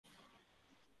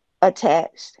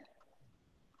Attached,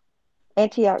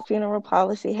 Antioch funeral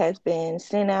policy has been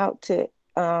sent out to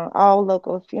all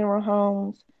local funeral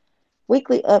homes.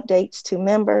 Weekly updates to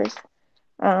members.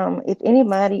 If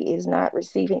anybody is not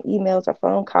receiving emails or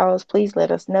phone calls, please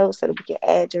let us know so that we can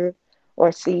add you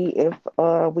or see if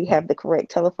we have the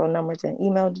correct telephone numbers and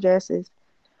email addresses.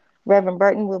 Reverend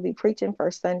Burton will be preaching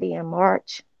first Sunday in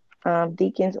March.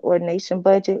 Deacon's ordination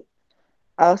budget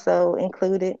also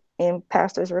included in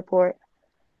pastor's report.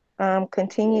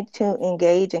 Continue to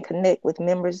engage and connect with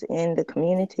members in the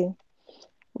community.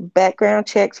 Background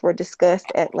checks were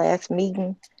discussed at last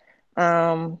meeting.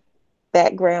 Um,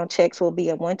 Background checks will be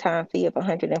a one-time fee of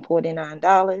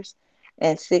 $149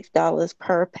 and $6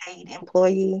 per paid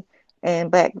employee.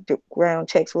 And background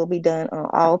checks will be done on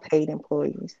all paid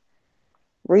employees.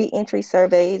 Reentry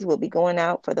surveys will be going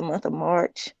out for the month of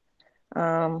March.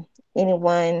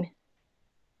 Anyone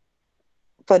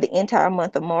for the entire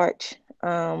month of March.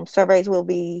 Surveys will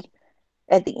be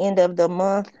at the end of the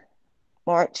month,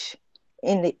 March.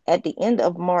 At the end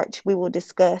of March, we will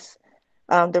discuss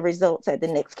the results at the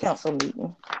next council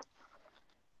meeting.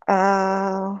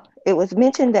 It was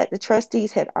mentioned that the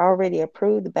trustees had already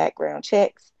approved the background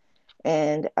checks,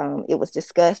 and it was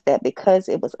discussed that because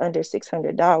it was under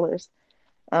 $600,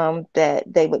 that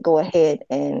they would go ahead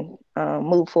and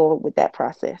move forward with that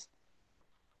process.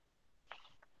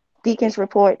 Deacon's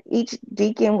report. Each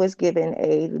deacon was given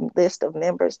a list of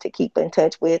members to keep in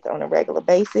touch with on a regular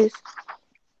basis.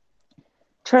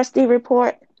 Trustee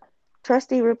report.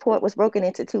 Trustee report was broken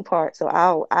into two parts, so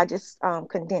I just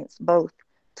condensed both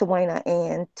Tawana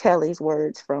and Telly's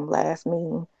words from last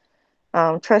meeting.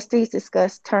 Trustees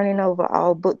discussed turning over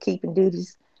all bookkeeping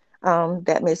duties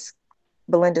that Miss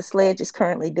Belinda Sledge is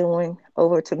currently doing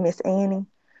over to Miss Annie.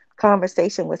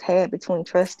 Conversation was had between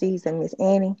trustees and Miss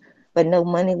Annie, but no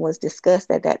money was discussed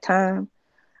at that time.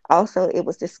 Also, it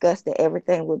was discussed that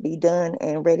everything would be done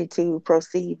and ready to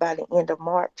proceed by the end of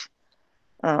March.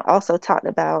 Also talked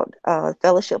about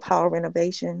fellowship hall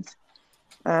renovations.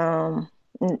 Um,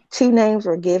 Two names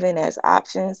were given as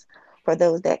options for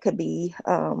those that could be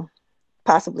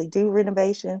possibly do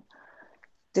renovation.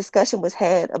 Discussion was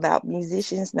had about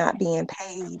musicians not being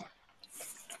paid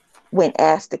when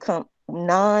asked to come,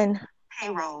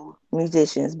 non-payroll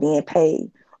musicians being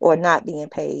paid or not being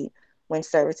paid when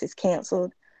service is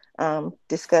canceled.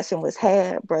 Discussion was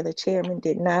had. Brother Chairman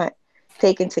did not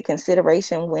take into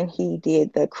consideration when he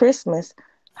did the Christmas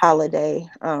holiday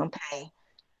pay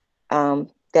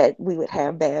that we would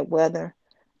have bad weather.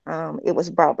 It was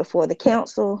brought before the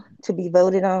council to be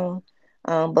voted on,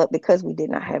 but because we did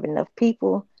not have enough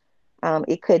people,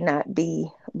 it could not be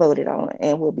voted on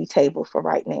and will be tabled for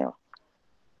right now.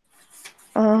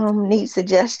 Need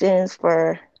suggestions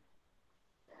for,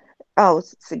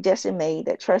 suggestion made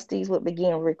that trustees would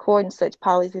begin recording such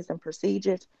policies and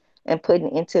procedures and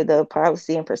putting into the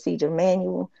policy and procedure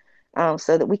manual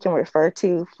so that we can refer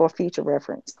to for future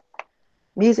reference.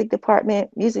 Music department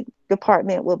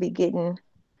will be getting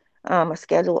a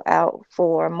schedule out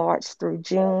for March through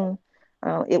June.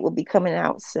 It will be coming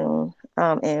out soon.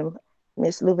 And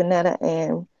Miss Luvinetta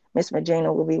and Miss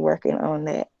Regina will be working on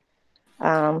that.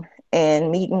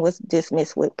 And meeting was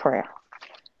dismissed with prayer.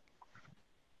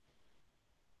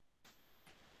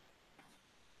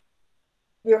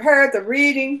 You heard the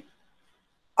reading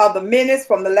of the minutes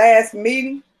from the last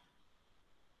meeting.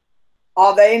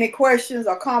 Are there any questions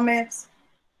or comments?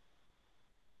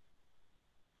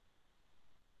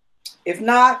 If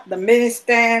not, the minutes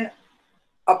stand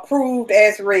approved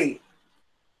as read.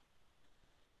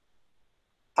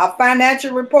 Our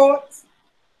financial reports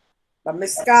by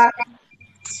Ms. Scott.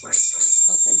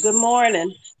 Okay, good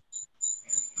morning.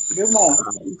 Good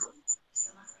morning.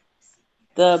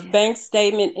 The bank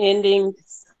statement ending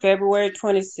February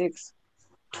 26,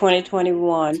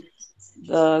 2021.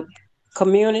 The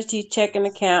community checking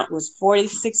account was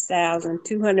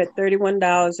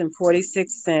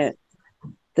 $46,231.46.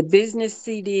 The business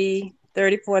CD,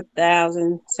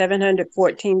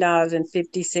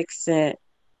 $34,714.56.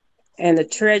 And the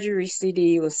treasury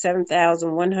CD was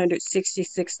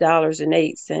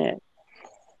 $7,166.08.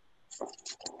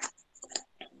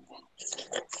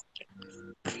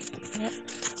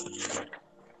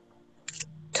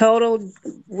 Total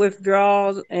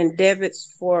withdrawals and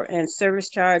debits for and service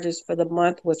charges for the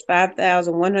month was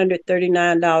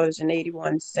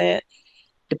 $5,139.81.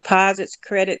 Deposits,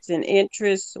 credits, and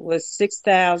interest was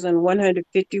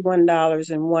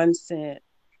 $6,151.01.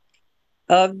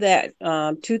 Of that,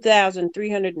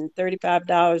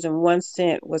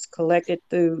 $2,335.01 was collected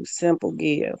through Simple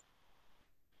Give.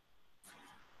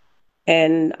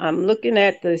 And I'm looking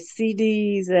at the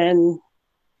CDs and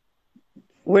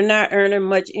we're not earning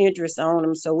much interest on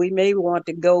them, so we may want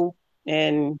to go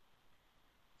and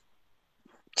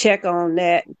check on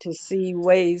that to see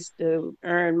ways to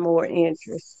earn more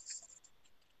interest.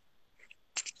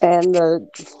 And the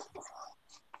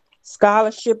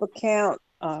scholarship account,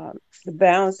 the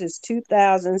balance is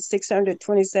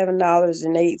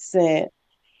 $2,627.08,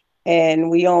 and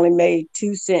we only made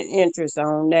 2-cent interest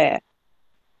on that.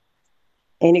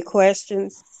 Any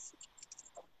questions?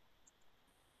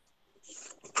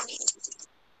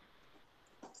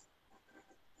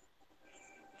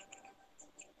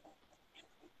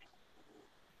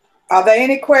 Are there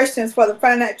any questions for the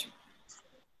financial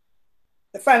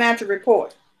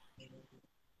report?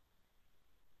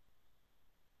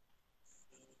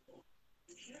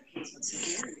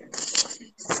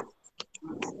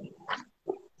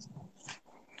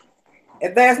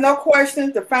 If there's no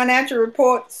questions, the financial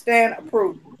report stand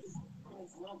approved.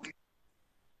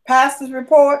 Pastor's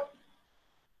report.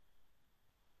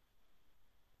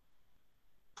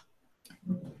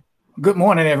 Good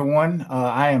morning, everyone.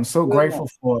 I am so grateful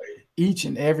for each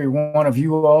and every one of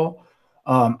you all.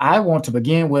 I want to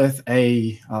begin with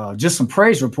just some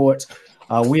praise reports.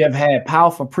 We have had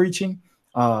powerful preaching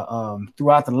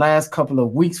throughout the last couple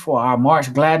of weeks for our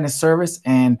March Gladness service.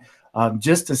 And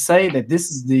just to say that this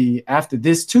is after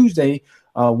this Tuesday,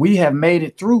 we have made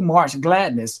it through March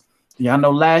Gladness. Yeah, I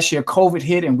know last year COVID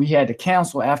hit and we had to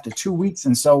cancel after 2 weeks.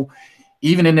 And so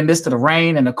even in the midst of the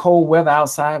rain and the cold weather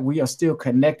outside, we are still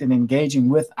connected and engaging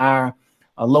with our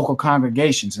local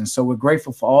congregations. And so we're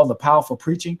grateful for all the powerful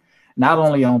preaching, not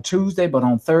only on Tuesday, but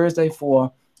on Thursday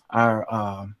for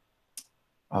our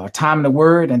time in the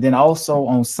Word, and then also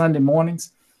on Sunday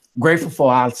mornings. Grateful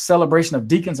for our celebration of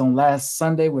deacons on last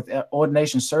Sunday with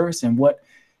ordination service and what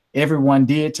everyone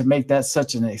did to make that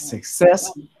such a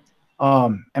success.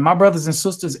 And my brothers and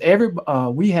sisters,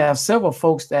 we have several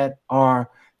folks that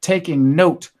are taking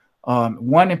note.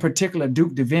 One in particular,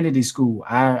 Duke Divinity School.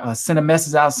 I sent a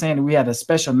message out saying that we had a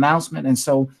special announcement. And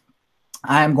so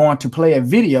I am going to play a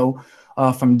video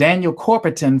from Daniel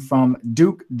Corperton from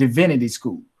Duke Divinity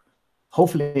School.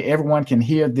 Hopefully everyone can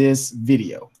hear this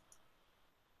video.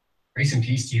 Grace and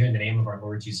peace to you in the name of our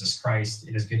Lord Jesus Christ.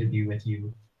 It is good to be with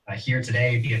you here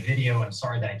today via video. I'm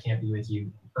sorry that I can't be with you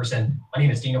in person. My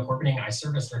name is Daniel Corperton. I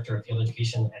serve as Director of Field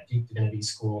Education at Duke Divinity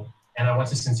School. And I want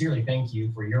to sincerely thank you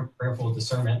for your prayerful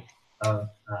discernment of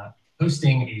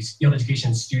hosting a field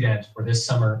education student for this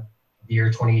summer of the year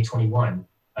 2021.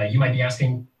 You might be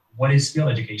asking, what is field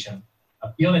education?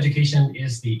 Field education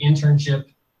is the internship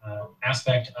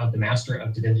aspect of the Master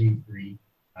of Divinity degree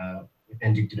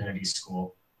within Duke Divinity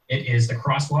School. It is the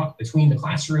crosswalk between the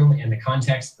classroom and the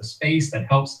context, the space that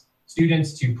helps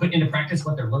students to put into practice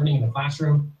what they're learning in the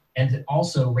classroom, and to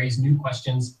also raise new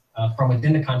questions from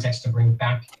within the context to bring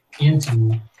back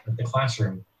into the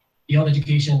classroom. Field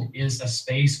education is a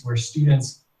space where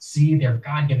students see their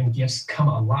God-given gifts come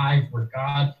alive, where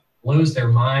God blows their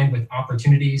mind with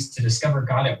opportunities to discover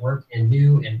God at work in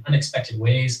new and unexpected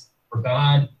ways, for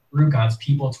God, through God's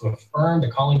people, to affirm the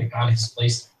calling that God has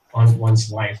placed on one's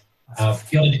life.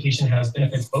 Field education has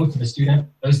benefits both to the student,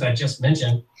 those that I just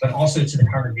mentioned, but also to the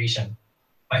congregation.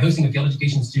 By hosting a field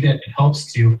education student, it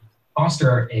helps to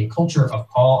foster a culture of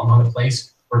call among a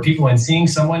place where people, in seeing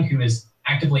someone who is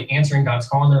actively answering God's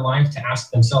call in their life, to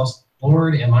ask themselves,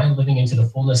 Lord, am I living into the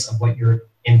fullness of what you're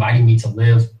inviting me to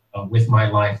live with my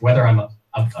life? Whether I'm a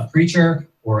preacher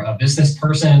or a business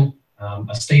person,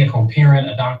 a stay-at-home parent,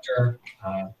 a doctor,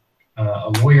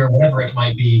 a lawyer, whatever it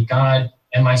might be, God,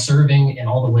 am I serving in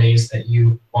all the ways that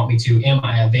you want me to? Am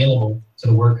I available to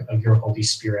the work of your Holy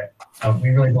Spirit? We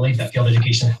really believe that field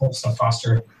education helps to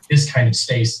foster this kind of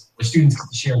space where students get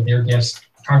to share their gifts,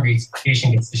 the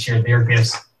congregation gets to share their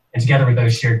gifts, and together with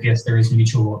those shared gifts, there is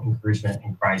mutual encouragement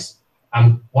in Christ.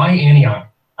 Why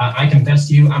Antioch? I confess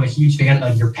to you, I'm a huge fan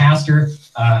of your pastor.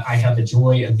 I had the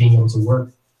joy of being able to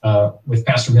work with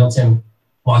Pastor Milton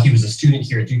while he was a student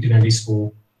here at Duke Divinity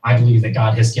School. I believe that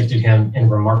God has gifted him in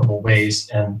remarkable ways,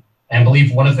 and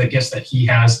believe one of the gifts that he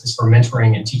has is for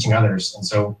mentoring and teaching others. And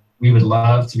so we would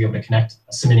love to be able to connect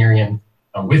a seminarian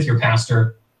with your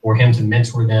pastor, for him to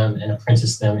mentor them and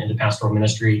apprentice them into pastoral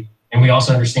ministry. And we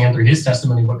also understand through his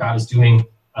testimony what God is doing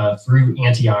through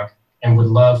Antioch, and would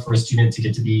love for a student to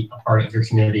get to be a part of your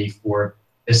community for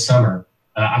this summer.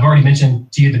 I've already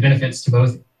mentioned to you the benefits to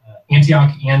both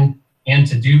Antioch and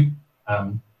to Duke,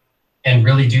 and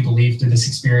really do believe through this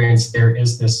experience there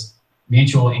is this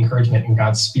mutual encouragement in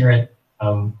God's Spirit.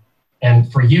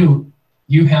 And for you,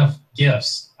 you have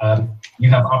gifts, you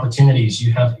have opportunities,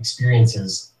 you have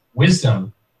experiences,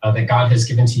 wisdom that God has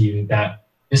given to you, that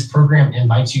this program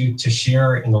invites you to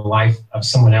share in the life of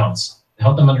someone else. to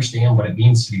help them understand what it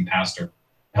means to be pastor, to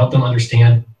help them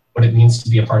understand what it means to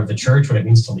be a part of the church, what it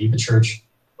means to lead the church,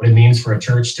 what it means for a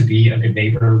church to be a good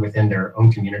neighbor within their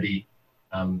own community.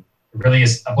 It really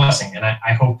is a blessing. And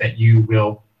I hope that you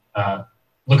will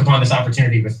look upon this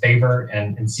opportunity with favor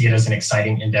and see it as an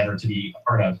exciting endeavor to be a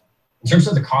part of. In terms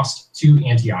of the cost to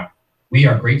Antioch, we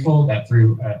are grateful that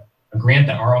through a grant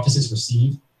that our offices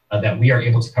receive, that we are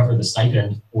able to cover the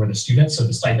stipend for the students. So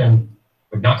the stipend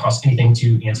would not cost anything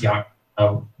to Antioch.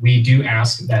 We do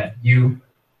ask that you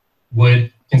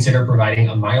would consider providing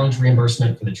a mileage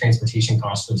reimbursement for the transportation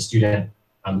costs for the student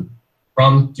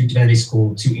from Duke Divinity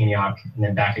School to Antioch and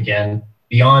then back again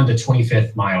beyond the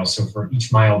 25th mile. So for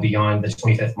each mile beyond the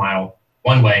 25th mile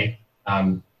one way,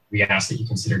 we ask that you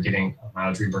consider giving a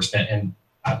mileage reimbursement. And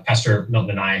Pastor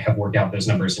Milton and I have worked out those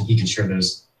numbers and he can share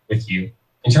those with you.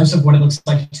 In terms of what it looks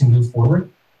like to move forward,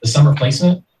 the summer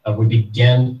placement would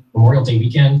begin Memorial Day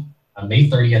weekend, May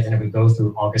 30th, and it would go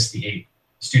through August the 8th.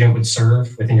 The student would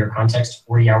serve within your context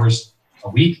 40 hours a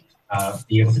week,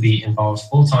 be able to be involved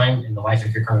full-time in the life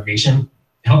of your congregation.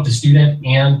 To help the student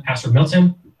and Pastor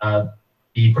Milton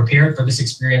be prepared for this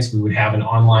experience, we would have an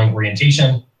online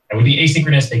orientation that would be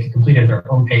asynchronous. They could complete it at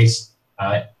their own pace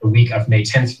the week of May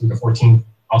 10th through the 14th.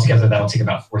 Altogether, that'll take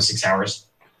about 4 to 6 hours.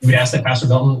 We would ask that Pastor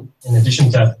Milton, in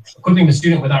addition to equipping the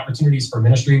student with opportunities for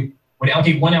ministry, would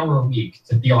allocate 1 hour a week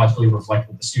to theologically reflect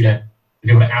with the student, to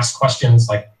be able to ask questions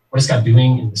like, what is God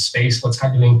doing in the space? What's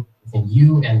God doing within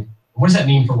you? And what does that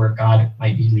mean for where God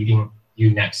might be leading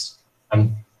you next?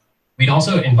 We'd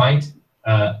also invite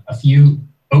a few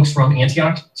folks from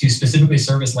Antioch to specifically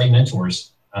serve as lay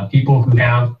mentors, people who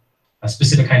have a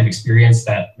specific kind of experience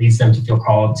that leads them to feel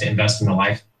called to invest in the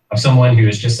life of someone who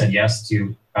has just said yes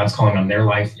to God's calling on their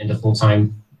life into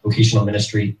full-time vocational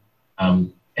ministry.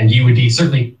 And you would be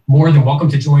certainly more than welcome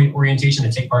to join orientation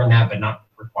and take part in that, but not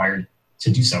required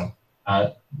to do so.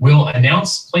 We'll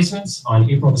announce placements on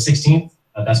April the 16th.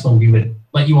 That's when we would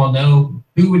let you all know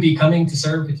who would be coming to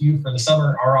serve with you for the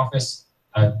summer. Our office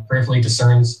prayerfully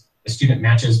discerns the student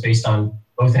matches based on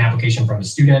both an application from the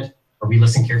student, where we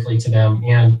listen carefully to them,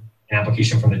 and an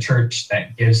application from the church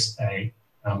that gives a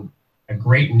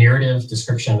great narrative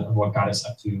description of what God is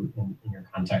up to in your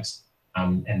context.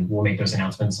 And we'll make those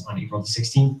announcements on April the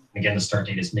 16th. And again, the start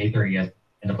date is May 30th,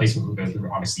 and the placement will go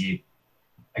through August the 8th.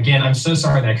 Again, I'm so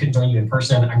sorry that I couldn't join you in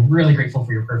person. I'm really grateful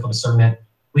for your prayerful discernment.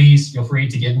 Please feel free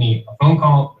to give me a phone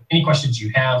call with any questions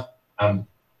you have.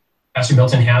 Pastor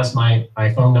Milton has my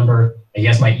phone number. He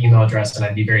has my email address, and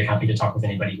I'd be very happy to talk with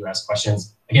anybody who has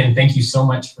questions. Again, thank you so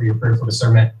much for your prayerful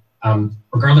discernment.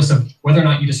 Regardless of whether or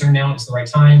not you discern now it's the right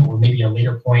time or maybe a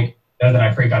later point, know that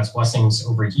I pray God's blessings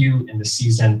over you in this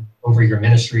season, over your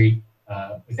ministry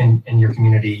within your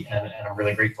community, and I'm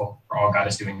really grateful for all God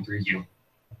is doing through you.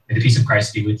 May the peace of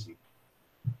Christ be with you.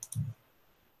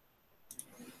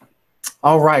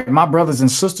 All right, my brothers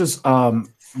and sisters,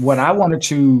 what I wanted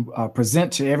to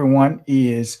present to everyone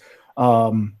is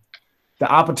the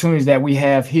opportunities that we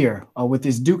have here with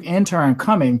this Duke intern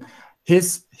coming.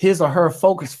 His or her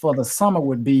focus for the summer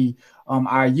would be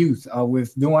our youth,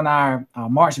 with doing our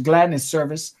March Gladness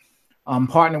service,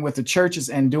 partnering with the churches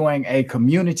and doing a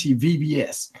community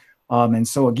VBS. And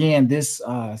so again, this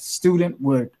student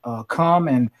would come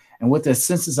and with the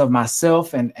assistance of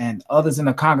myself and others in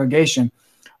the congregation,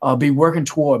 be working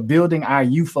toward building our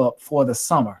youth up for the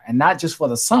summer, and not just for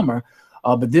the summer,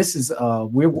 but this is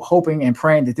we're hoping and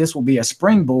praying that this will be a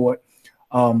springboard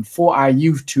for our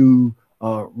youth to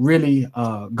really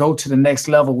go to the next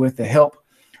level with the help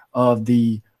of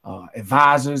the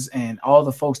advisors and all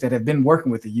the folks that have been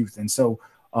working with the youth. And so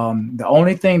the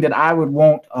only thing that I would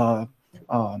want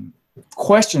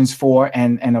questions for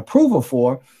and approval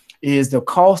for is the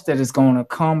cost that is going to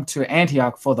come to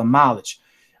Antioch for the mileage.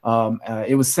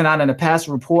 It was sent out in the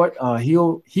pastor report. He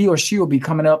or she will be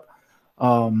coming up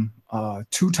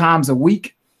 2 times a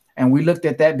week, and we looked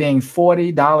at that being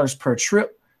 $40 per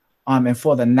trip. And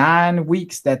for the 9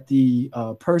 weeks that the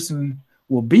person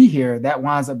will be here, that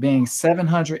winds up being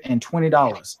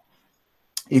 $720.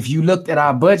 If you looked at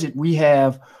our budget, we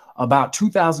have about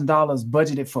 $2,000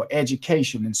 budgeted for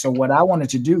education. And so what I wanted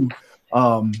to do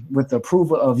with the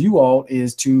approval of you all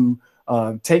is to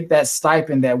take that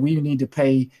stipend that we need to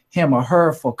pay him or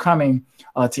her for coming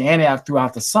to Antioch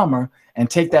throughout the summer and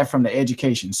take that from the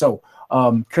education. So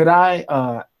could I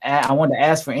want to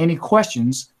ask for any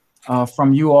questions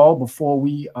from you all before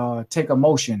we take a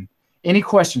motion. Any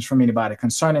questions from anybody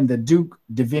concerning the Duke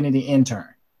Divinity intern?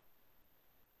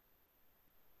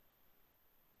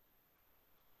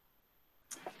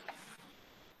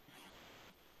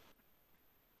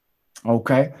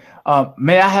 Okay.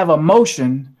 May I have a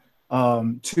motion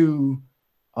to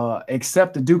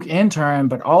accept the Duke intern,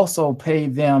 but also pay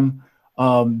them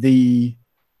the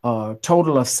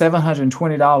total of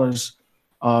 $720.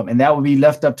 And that will be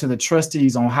left up to the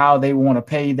trustees on how they want to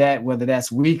pay that, whether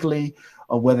that's weekly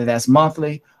or whether that's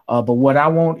monthly. But what I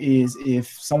want is if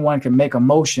someone can make a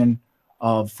motion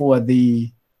for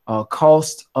the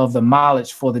cost of the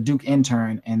mileage for the Duke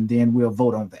intern, and then we'll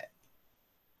vote on that.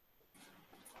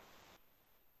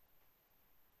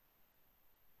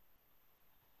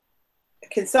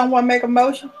 Can someone make a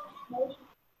motion?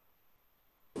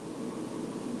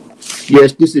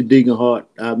 Yes, this is Deacon Hart.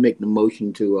 I make the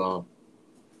motion to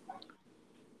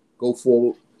go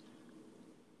forward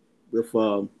with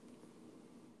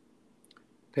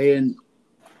paying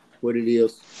what it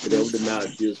is, whatever the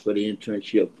amount is for the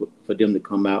internship for them to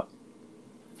come out.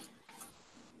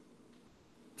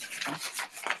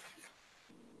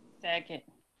 Second.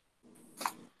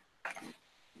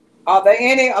 Are there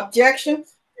any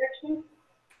objections?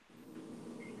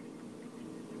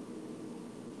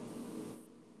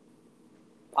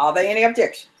 Are there any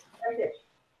objections?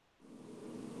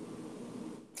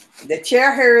 The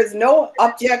chair hears no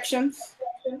objections.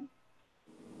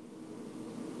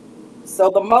 So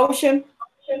the motion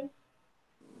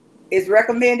is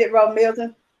recommended, Brother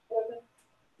Milton.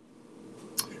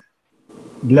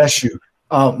 Bless you.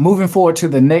 Moving forward to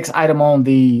the next item on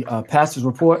the pastor's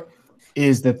report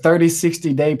is the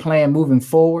 30-60 day plan moving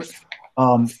forward.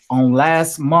 On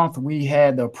last month, we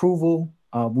had the approval.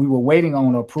 We were waiting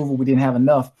on approval. We didn't have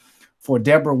enough for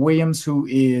Deborah Williams, who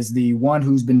is the one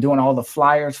who's been doing all the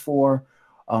flyers for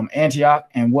Antioch.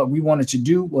 And what we wanted to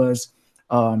do was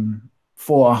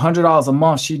for $100 a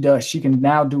month, she can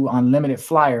now do unlimited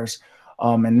flyers.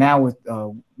 And now with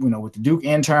with the Duke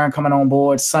intern coming on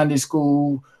board, Sunday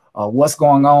school, what's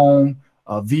going on,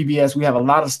 VBS, we have a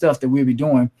lot of stuff that we'll be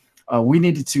doing. We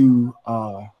needed to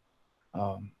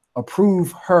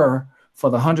approve her for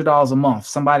the $100 a month.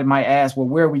 Somebody might ask, well,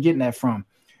 where are we getting that from?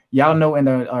 Y'all know in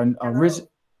the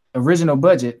original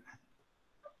budget,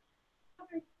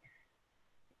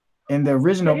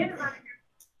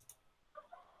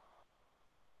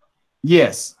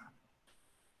 yes.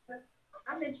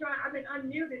 I've been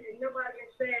unmuted and nobody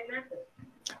is saying nothing.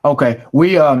 Okay,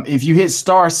 we if you hit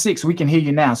 *6, we can hear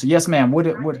you now. So yes, ma'am. It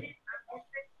says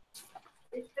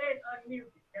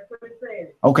unmuted. That's what it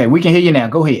says. Okay, we can hear you now.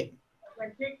 Go ahead.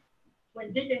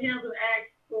 When Deacon Hansel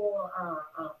asked for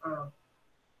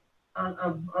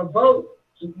a vote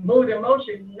to move the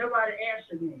motion, nobody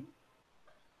answered me.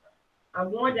 I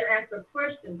wanted to ask a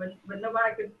question, but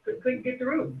nobody couldn't get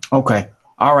through. Okay.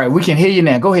 All right. We can hear you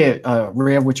now. Go ahead,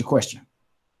 Rev, with your question.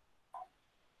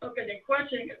 Okay. The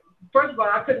question, first of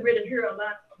all, I couldn't really hear a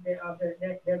lot of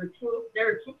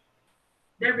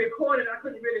they're recorded. I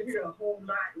couldn't really hear a whole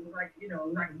lot. It was like,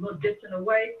 like a little distant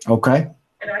away. Okay.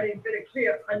 And I didn't really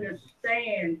clear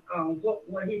understand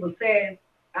what he was saying.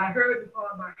 I heard the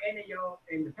part about Antioch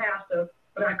and the pastor,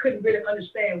 but I couldn't really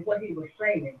understand what he was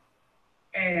saying.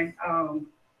 And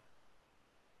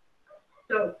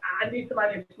so I need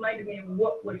somebody to explain to me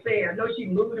what was said. I know she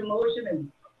moved the motion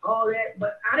and all that,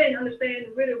 but I didn't understand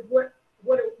really what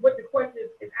the question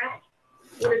is asked.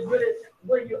 What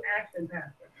are you asking,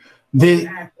 Pastor? Is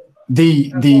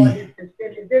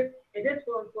this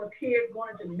for kids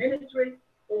going to ministry,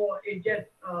 or is just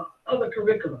other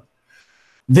curriculum?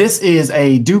 This is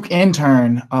a Duke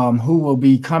intern who will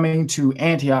be coming to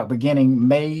Antioch beginning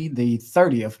May the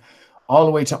 30th all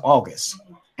the way to August.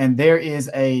 And there is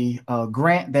a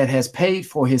grant that has paid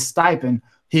for his stipend,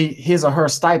 his or her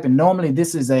stipend. Normally,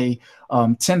 this is a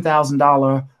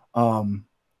 $10,000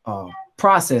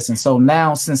 process. And so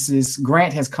now, since this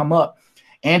grant has come up,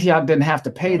 Antioch didn't have to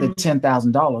pay the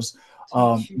 $10,000.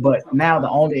 But now the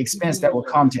only expense that will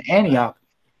come to Antioch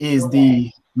is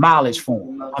the mileage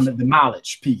form, the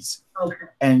mileage piece. Okay.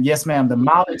 And yes, ma'am, the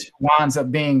mileage winds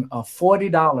up being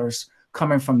 $40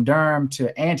 coming from Durham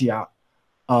to Antioch.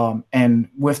 And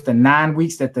with the 9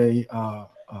 weeks that the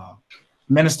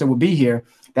minister will be here,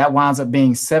 that winds up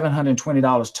being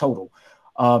 $720 total.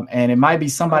 And it might be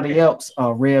somebody else,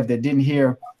 Rev, that didn't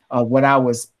hear what I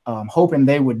was hoping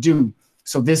they would do.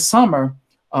 So this summer,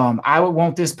 I would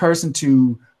want this person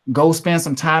to go spend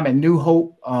some time at New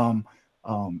Hope,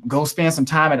 go spend some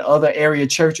time at other area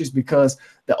churches, because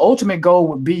the ultimate goal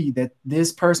would be that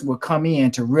this person would come in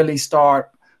to really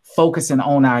start focusing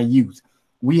on our youth.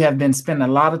 We have been spending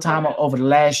a lot of time over the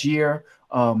last year,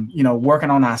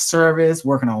 working on our service,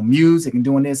 working on music and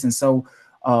doing this. And so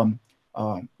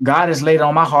God has laid it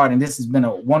on my heart, and this has been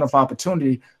a wonderful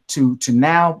opportunity to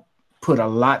now put a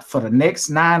lot for the next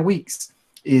 9 weeks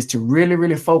is to really,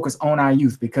 really focus on our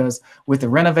youth, because with the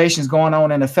renovations going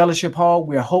on in the fellowship hall,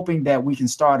 we're hoping that we can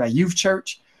start a youth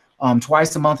church.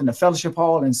 twice a month in the fellowship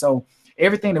hall. And so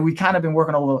everything that we kind of been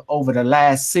working over the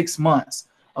last 6 months,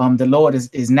 the Lord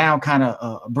is now kind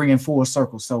of bringing full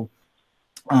circle. So,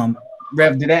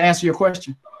 Rev, did that answer your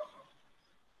question?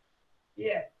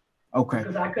 Yeah. Okay.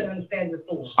 Because I couldn't understand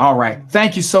before. All right.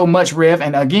 Thank you so much, Rev.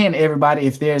 And again, everybody,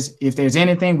 if there's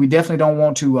anything, we definitely don't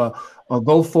want to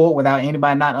go forward without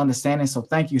anybody not understanding. So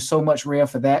thank you so much, Rev,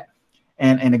 for that.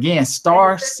 And again,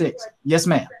 *6. Yes,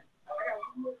 ma'am. I got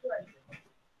one more question.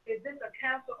 Is this a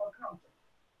council or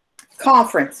conference?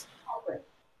 Conference. Conference.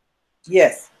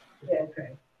 Yes. Yeah,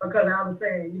 okay. Because I was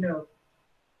saying, you know,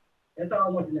 that's all I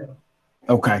want to know.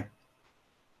 Okay.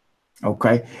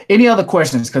 Okay. Any other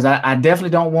questions? Because I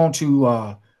definitely don't want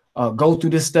to go through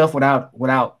this stuff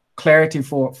without clarity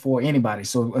for anybody.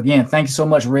 So again, thank you so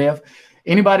much, Rev.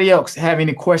 Anybody else have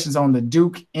any questions on the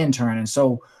Duke intern? And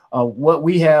so what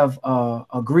we have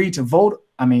agreed to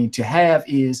to have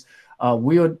is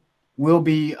we'll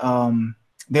be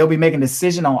they'll be making a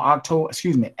decision on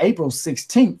April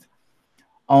 16th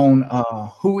on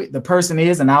who the person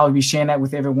is, and I'll be sharing that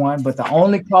with everyone. But the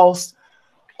only cost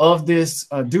of this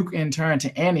Duke intern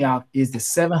to Antioch is the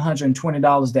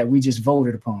 $720 that we just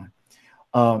voted upon.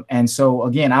 And so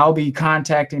again, I'll be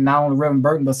contacting not only Reverend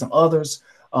Burton, but some others,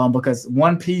 because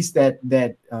one piece that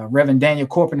Reverend Daniel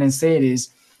Corporan said is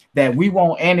that we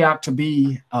want Antioch to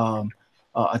be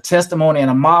a testimony and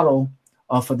a model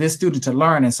for this student to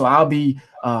learn. And so I'll be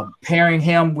pairing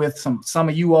him with some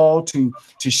of you all to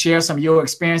share some of your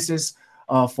experiences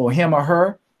for him or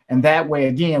her. And that way,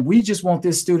 again, we just want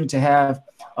this student to have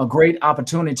a great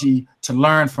opportunity to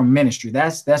learn from ministry.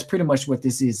 That's pretty much what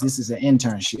this is. This is an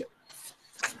internship.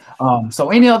 So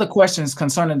any other questions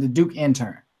concerning the Duke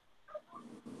intern?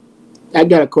 I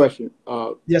got a question.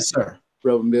 Yes, sir.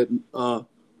 Reverend Milton.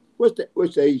 What's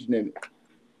the age limit?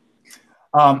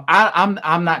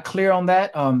 I'm not clear on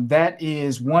that. That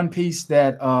is one piece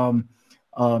that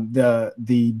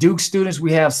the Duke students,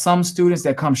 we have some students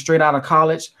that come straight out of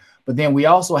college, but then we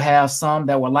also have some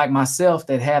that were like myself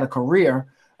that had a career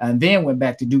and then went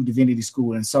back to Duke Divinity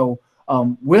School. And so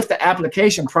with the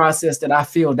application process that I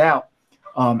filled out,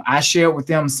 I shared with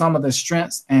them some of the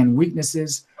strengths and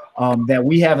weaknesses that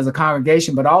we have as a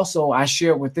congregation, but also I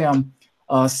shared with them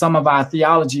some of our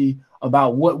theology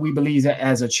about what we believe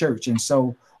as a church. And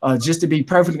so just to be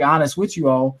perfectly honest with you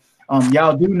all,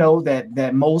 y'all do know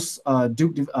that most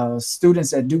Duke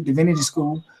students at Duke Divinity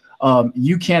School,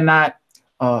 you cannot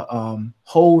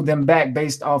hold them back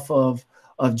based off of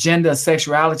gender,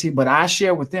 sexuality. But I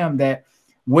share with them that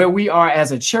where we are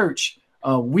as a church,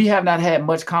 we have not had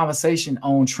much conversation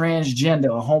on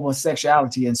transgender or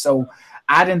homosexuality. And so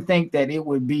I didn't think that it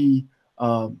would be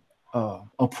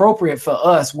appropriate for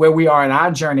us where we are in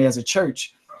our journey as a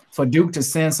church for Duke to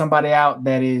send somebody out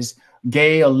that is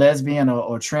gay or lesbian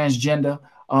or transgender.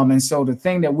 And so the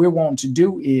thing that we're wanting to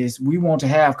do is we want to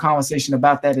have conversation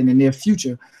about that in the near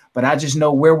future. But I just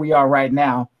know where we are right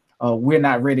now, we're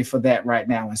not ready for that right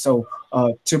now. And so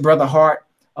to Brother Hart,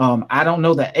 I don't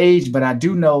know the age, but I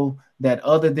do know that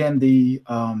other than the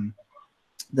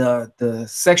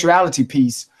sexuality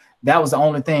piece, that was the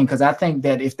only thing. Because I think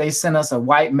that if they send us a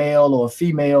white male or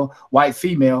a white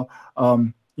female,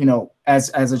 you know, as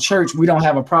a church, we don't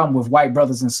have a problem with white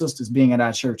brothers and sisters being at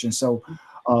our church. And so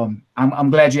I'm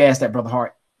glad you asked that, Brother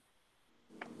Hart.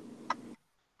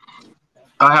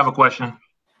 I have a question.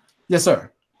 Yes,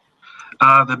 sir.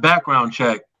 The background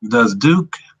check, does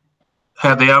Duke,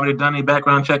 have they already done a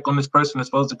background check on this person that's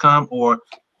supposed to come, or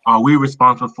are we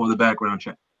responsible for the background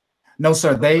check? No,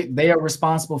 sir. They are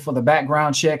responsible for the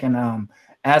background check. And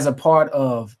as a part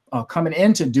of coming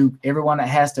into Duke, everyone that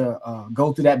has to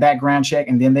go through that background check,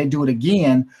 and then they do it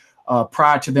again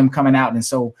prior to them coming out. And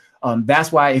so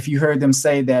that's why if you heard them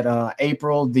say that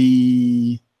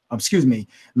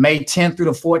May 10th through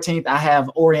the 14th, I have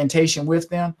orientation with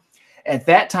them. At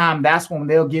that time, that's when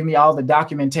they'll give me all the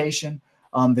documentation.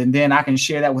 Then I can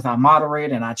share that with our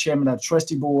moderator and our chairman of the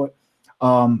trustee board.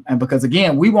 And because,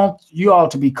 again, we want you all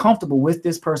to be comfortable with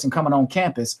this person coming on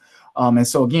campus. And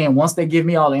so, again, once they give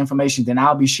me all the information, then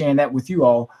I'll be sharing that with you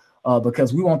all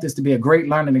because we want this to be a great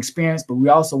learning experience. But we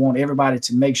also want everybody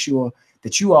to make sure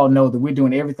that you all know that we're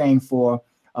doing everything for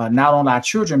not only our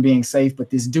children being safe,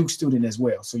 but this Duke student as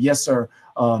well. So, yes, sir,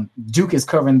 Duke is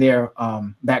covering their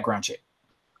background check.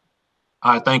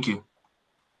 All right. Thank you.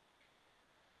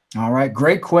 All right.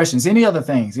 Great questions. Any other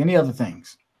things?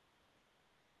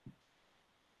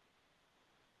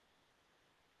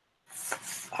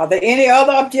 Are there any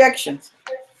other objections?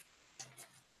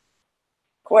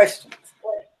 Questions?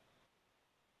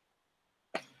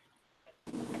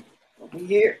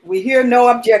 We hear no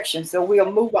objections, so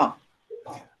we'll move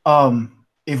on.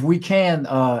 if we can,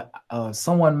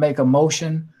 someone make a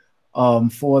motion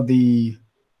for the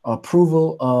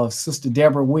approval of Sister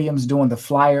Deborah Williams doing the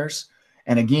flyers.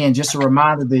 And again, just a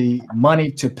reminder, the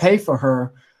money to pay for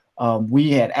her,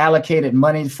 we had allocated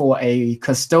money for a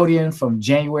custodian from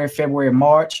January, February,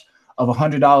 March of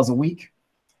 $100 a week.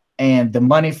 And the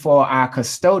money for our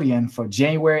custodian for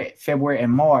January, February,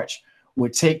 and March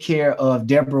would take care of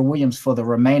Deborah Williams for the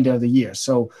remainder of the year.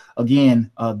 So again,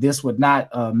 this would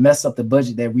not mess up the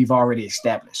budget that we've already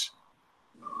established.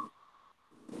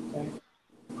 Okay.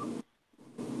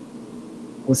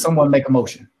 Would someone make a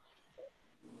motion?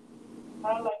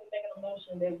 I'd like to make a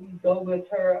motion that we go with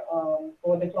her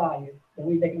for the flyers. That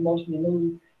we make a motion to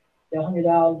move the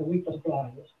 $100 a week for the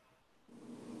flyers.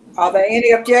 Are there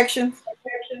any objections?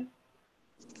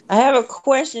 I have a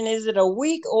question. Is it a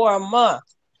week or a month?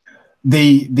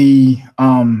 It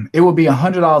will be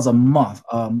 $100 a month.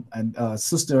 And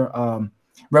Sister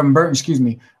Reverend Burton, excuse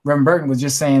me, Reverend Burton was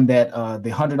just saying that the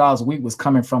 $100 a week was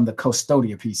coming from the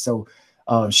custodial piece. So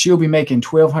she'll be making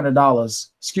 $1,200.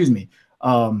 Excuse me.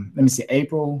 Let me see,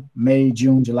 April, May,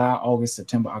 June, July, August,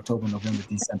 September, October, November,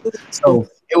 December. So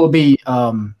it will be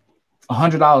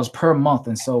 $100 per month.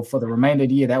 And so for the remainder of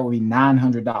the year, that will be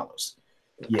 $900.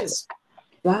 Yes.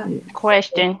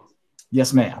 Question.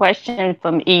 Yes, ma'am. Question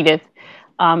from Edith.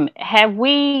 Have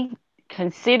we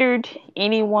considered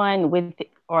anyone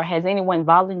or has anyone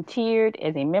volunteered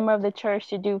as a member of the church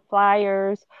to do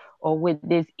flyers? Or would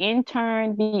this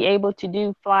intern be able to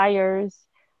do flyers?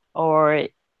 Or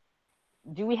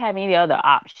do we have any other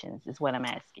options is what I'm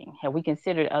asking. Have we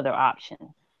considered other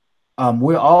options?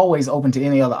 We're always open to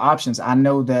any other options. I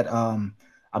know that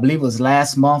I believe it was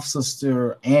last month,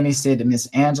 Sister Annie said that Miss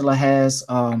Angela has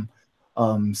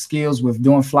skills with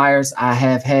doing flyers. I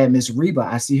have had Miss Reba.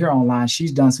 I see her online.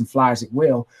 She's done some flyers as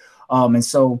well. And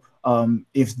so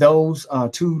if those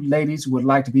two ladies would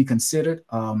like to be considered,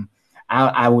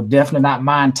 I would definitely not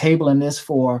mind tabling this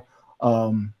for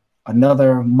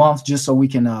another month just so we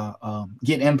can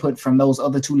get input from those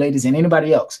other two ladies and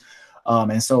anybody else.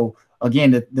 And so,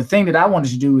 again, the thing that I wanted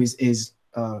to do is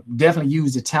definitely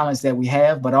use the talents that we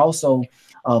have, but also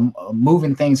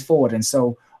moving things forward. And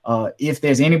so if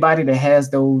there's anybody that has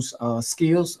those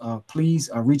skills, please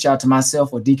reach out to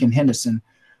myself or Deacon Henderson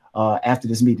after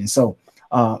this meeting. So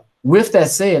with that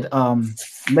said,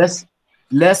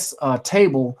 let's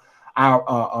table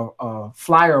our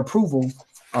flyer approval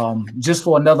just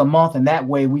for another month. And that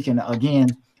way we can, again,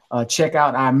 check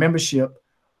out our membership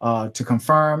to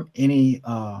confirm any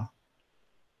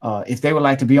if they would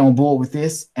like to be on board with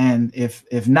this. And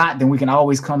if not, then we can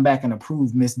always come back and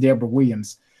approve Miss Deborah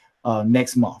Williams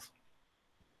next month.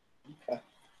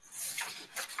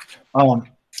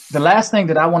 The last thing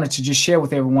that I wanted to just share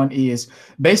with everyone is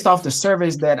based off the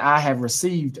surveys that I have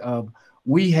received,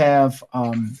 we have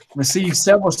received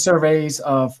several surveys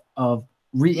of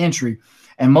reentry,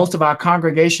 and most of our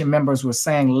congregation members were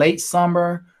saying late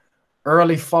summer,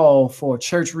 early fall for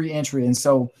church reentry. And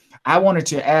so I wanted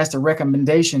to ask a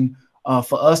recommendation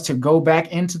for us to go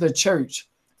back into the church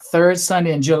third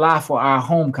Sunday in July for our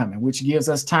homecoming, which gives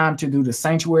us time to do the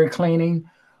sanctuary cleaning,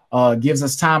 gives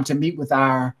us time to meet with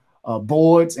our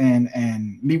boards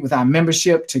and meet with our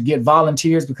membership to get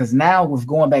volunteers, because now with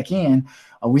going back in,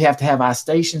 we have to have our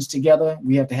stations together.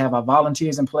 We have to have our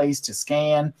volunteers in place to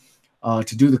scan,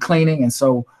 to do the cleaning. And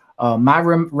so my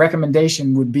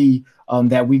recommendation would be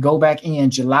that we go back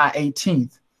in July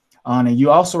 18th. And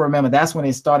you also remember that's when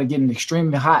it started getting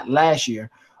extremely hot last year.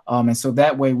 And so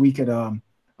that way we can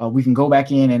go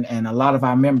back in and a lot of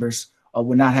our members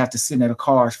would not have to sit in their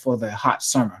cars for the hot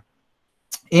summer.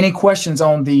 Any questions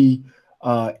on the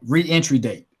re-entry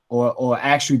date or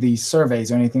actually the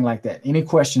surveys or anything like that? Any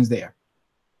questions there?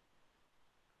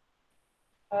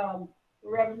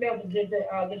 Reverend Milton, did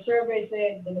the survey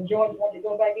said the majority want to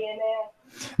go back in now?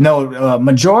 No,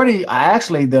 majority,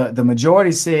 actually the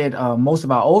majority said, most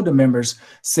of our older members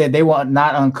said they were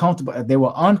not uncomfortable. They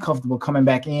were uncomfortable coming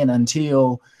back in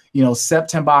until,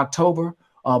 September, October.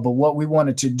 But what we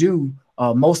wanted to do,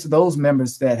 most of those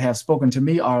members that have spoken to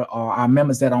me are our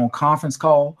members that are on conference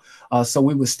call. So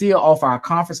we would still offer our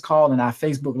conference call and our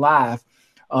Facebook Live.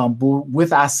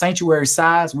 With our sanctuary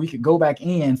size, we could go back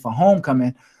in for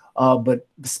homecoming, but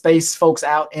space folks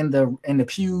out in the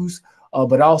pews.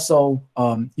 But also,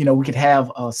 we could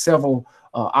have several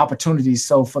opportunities.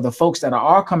 So for the folks that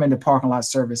are coming to parking lot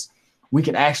service, we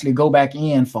could actually go back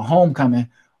in for homecoming,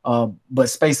 but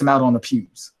space them out on the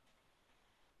pews.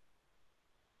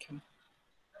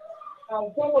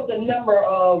 What was the number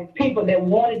of people that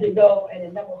wanted to go and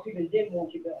the number of people that didn't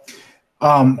want to go?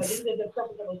 So this is the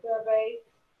purpose of a survey.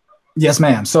 Yes,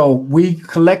 ma'am. So we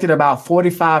collected about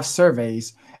 45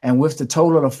 surveys, and with the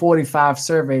total of 45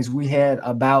 surveys, we had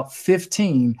about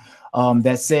 15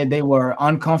 that said they were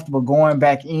uncomfortable going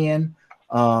back in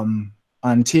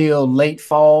until late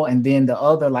fall, and then the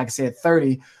other, like I said,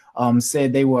 30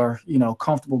 said they were,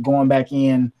 comfortable going back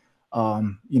in,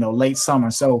 late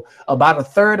summer. So about a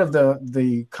third of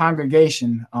the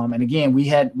congregation, and again,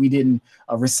 we didn't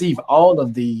receive all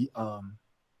of the.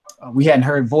 We hadn't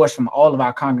heard voice from all of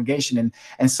our congregation,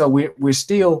 and so we're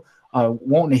still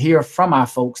wanting to hear from our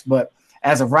folks. But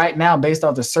as of right now, based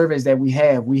off the surveys that we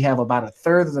have about a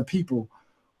third of the people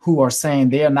who are saying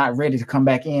they are not ready to come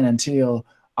back in until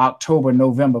October,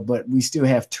 November. But we still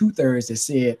have 2/3 that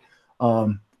said,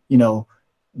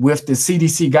 with the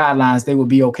CDC guidelines, they would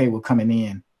be okay with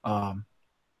coming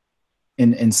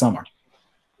in summer.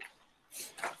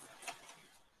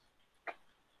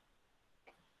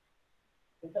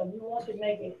 Because we want to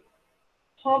make it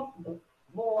comfortable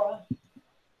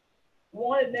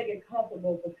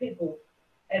for people,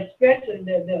 especially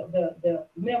the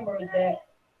members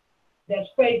that's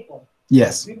faithful.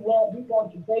 Yes. We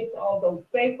want to base all those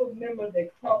faithful members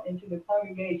that come into the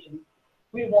congregation.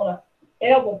 We want to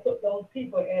ever put those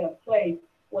people in a place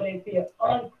where they feel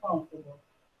uncomfortable.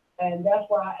 And that's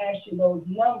why I asked you those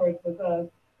numbers, because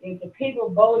if the people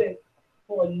voted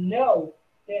for no,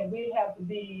 then we have to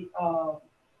be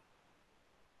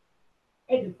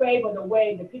in favor of the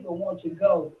way the people want to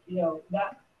go,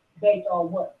 not based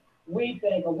on what we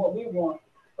think or what we want,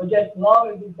 but just as long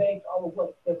as we based on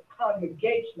what the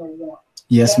congregational wants.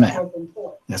 Yes, ma'am.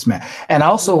 Yes, ma'am. And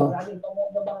also, I just don't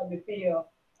want nobody to feel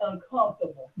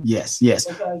uncomfortable. Yes.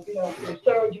 Because, the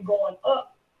surge is going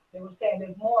up. They were saying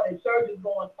this morning, surge is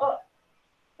going up.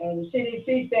 And the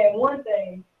CDC saying one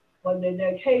thing, but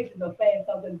their cases are saying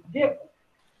something different.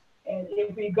 And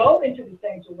if we go into the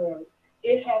sanctuary,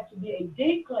 it has to be a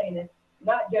deep cleaning,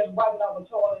 not just wiping off a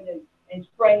toilet and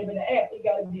spraying them in the air. It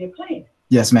got to be a cleaning.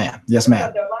 Yes, ma'am. Yes, ma'am.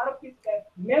 Because there are a lot of people that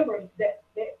members that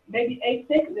maybe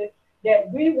asynchronists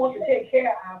that we want to take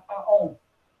care of our own.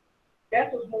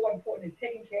 That's what's more important than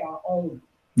taking care of our own.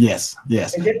 Yes.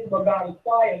 And this is what God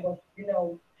requires us,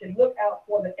 to look out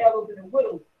for the elders and the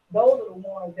widows. Those are the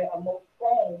ones that are most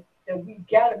prone that we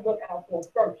got to look out for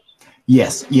first.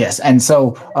 Yes. And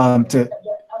so I'm just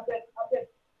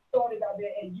throwing it out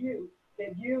there, and you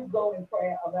go in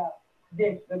prayer about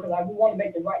this, because we want to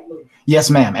make the right move. Yes,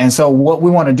 ma'am. And so what we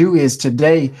want to do is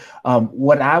today,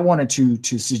 what I wanted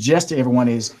to suggest to everyone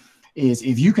is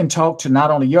if you can talk to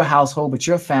not only your household, but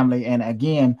your family, and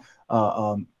again,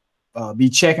 be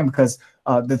checking, because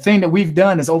the thing that we've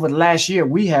done is over the last year,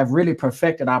 we have really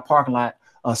perfected our parking lot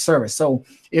service. So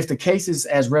if the cases,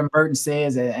 as Reverend Burton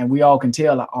says, and we all can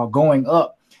tell, are going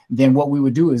up, then what we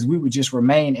would do is we would just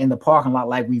remain in the parking lot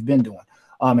like we've been doing.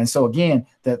 And so again,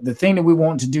 the thing that we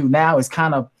want to do now is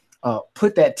kind of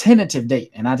put that tentative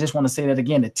date. And I just want to say that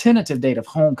again, the tentative date of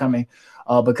homecoming,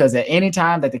 because at any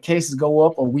time that the cases go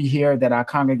up or we hear that our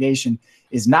congregation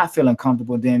is not feeling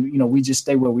comfortable, then, we just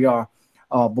stay where we are.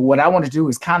 But what I want to do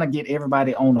is kind of get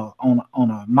everybody on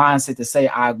a mindset to say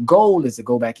our goal is to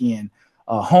go back in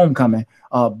homecoming.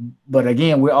 But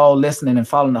again, we're all listening and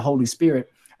following the Holy Spirit.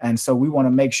 And so we want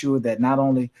to make sure that not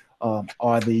only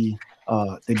are the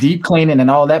deep cleaning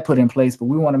and all that put in place, but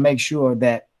we want to make sure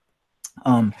that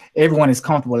everyone is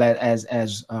comfortable,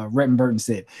 as Reverend Burton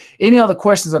said. Any other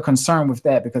questions or concern with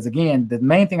that? Because again, the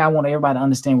main thing I want everybody to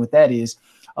understand with that is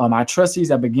our trustees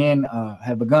have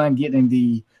begun getting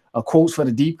the quotes for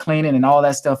the deep cleaning and all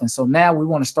that stuff. And so now we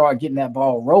want to start getting that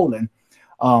ball rolling.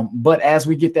 But as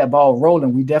we get that ball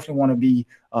rolling, we definitely want to be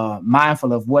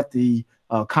mindful of what the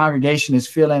congregation is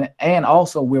feeling. And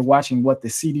also we're watching what the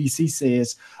CDC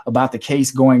says about the case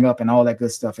going up and all that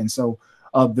good stuff. And so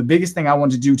the biggest thing I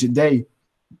want to do today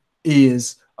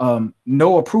is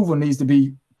no approval needs to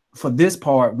be for this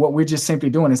part. What we're just simply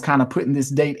doing is kind of putting this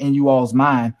date in you all's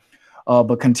mind,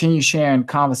 but continue sharing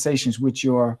conversations with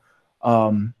your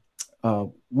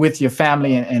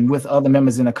family and with other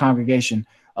members in the congregation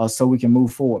so we can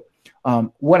move forward.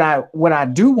 What I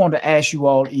do want to ask you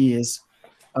all is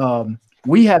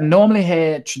we have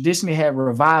traditionally had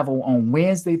revival on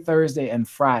Wednesday, Thursday, and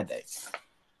Friday.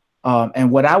 And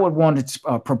what I would want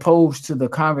to propose to the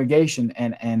congregation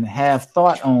and have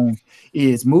thought on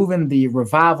is moving the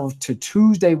revival to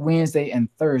Tuesday, Wednesday,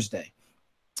 and Thursday.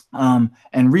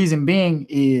 And reason being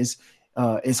is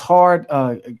it's hard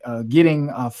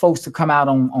getting folks to come out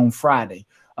on Friday.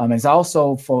 It's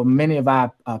also for many of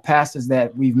our pastors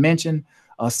that we've mentioned,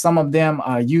 some of them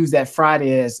use that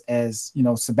Friday as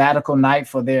sabbatical night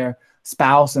for their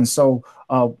spouse. And so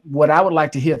what I would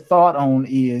like to hear thought on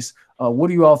is what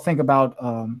do you all think about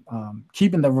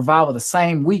keeping the revival the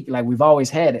same week like we've always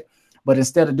had it, but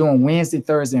instead of doing Wednesday,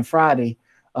 Thursday, and Friday,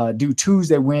 do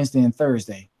Tuesday, Wednesday, and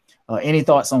Thursday? Any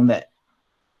thoughts on that?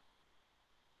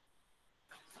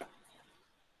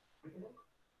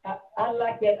 I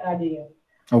like that idea.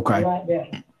 Okay. I like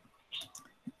that.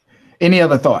 Any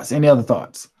other thoughts? Any other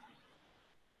thoughts?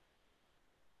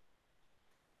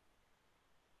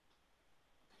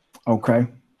 Okay.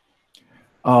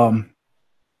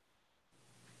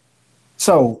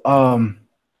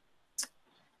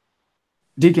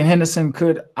 Deacon Henderson,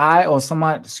 could I or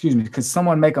someone, excuse me, could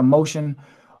someone make a motion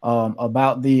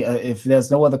about the, if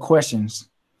there's no other questions?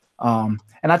 And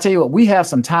I tell you what, we have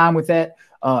some time with that.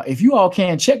 If you all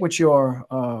can check with your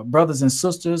brothers and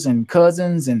sisters and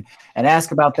cousins and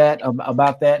ask about that,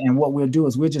 and what we'll do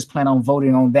is we'll just plan on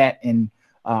voting on that in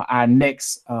our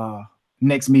next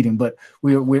meeting. But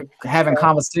we're having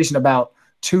conversation about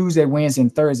Tuesday, Wednesday,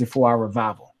 and Thursday for our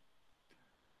revival.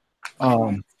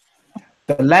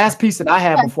 The last piece that I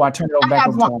have before I turn it over back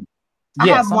over to I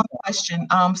have one question.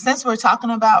 Since we're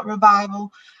talking about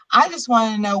revival, I just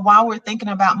want to know, while we're thinking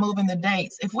about moving the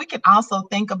dates, if we could also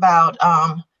think about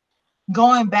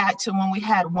going back to when we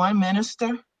had one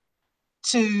minister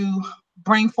to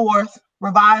bring forth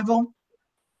revival.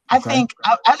 I think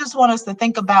I just want us to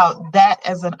think about that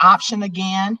as an option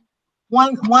again.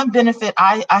 One benefit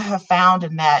I have found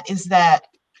in that is that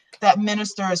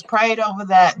minister has prayed over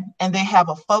that and they have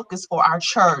a focus for our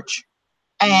church,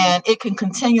 and it can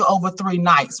continue over 3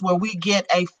 nights where we get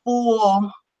a full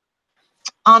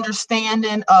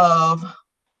understanding of,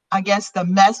 I guess, the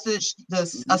message,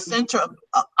 a center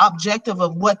objective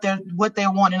of what they're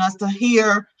wanting us to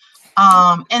hear,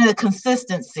 and the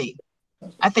consistency.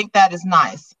 I think that is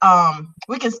nice.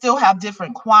 We can still have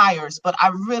different choirs, but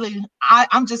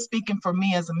I'm just speaking for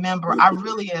me as a member. I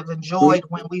really have enjoyed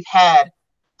when we've had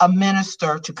a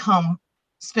minister to come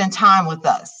spend time with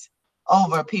us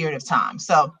over a period of time.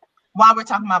 So while we're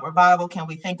talking about revival, can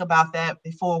we think about that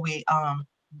before we,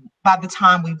 by the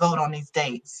time we vote on these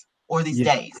dates or these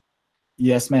days?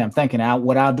 Yes, ma'am. Thank you. Now,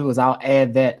 what I'll do is I'll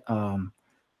add that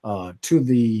to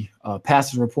the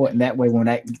pastor's report, and that way when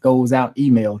that goes out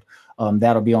emailed,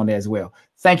 that'll be on there as well.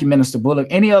 Thank you, Minister Bullock.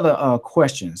 Any other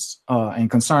questions and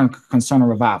concerning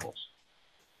revival?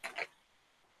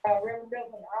 Reverend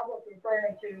Milton, I was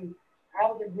referring to, I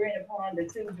was agreeing upon the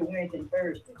Tuesday, Wednesday, and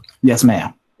Thursday. Yes,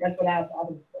 ma'am. That's what I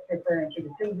was referring to, the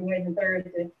Tuesday, Wednesday, and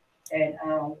Thursday. And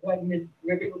what Ms.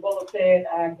 Rebecca Bullock said,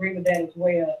 I agree with that as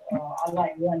well. I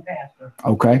like one pastor,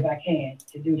 okay, if I can,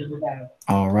 to do the revival.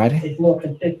 All righty. It's more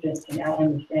consistent in our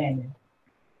understanding.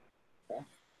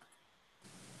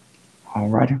 All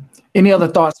righty. Any other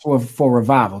thoughts for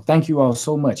revival? Thank you all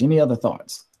so much. Any other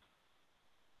thoughts?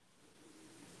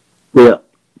 Well,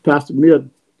 Pastor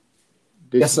Milton.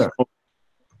 Yes, sir.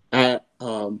 I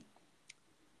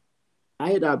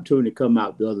had the opportunity to come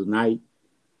out the other night,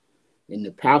 and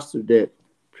the pastor that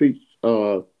preached,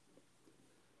 a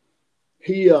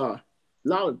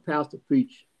lot of the pastor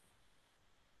preach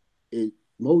is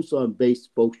most of them based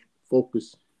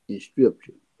focus in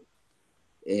scripture.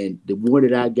 And the one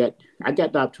that I got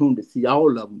the opportunity to see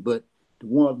all of them, but the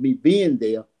one of me being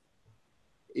there,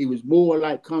 it was more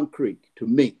like concrete to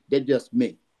me. That's just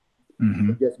me.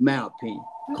 Mm-hmm. That's my opinion,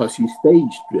 because he stayed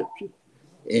scripture.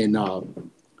 And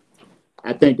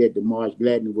I think that the March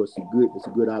Gladney was a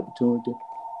good opportunity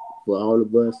for all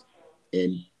of us.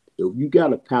 And if you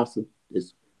got a pastor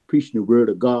that's preaching the word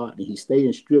of God and he stay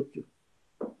in scripture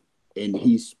and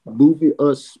he's moving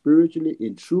us spiritually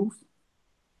in truth,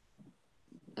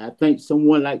 I think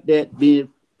someone like that being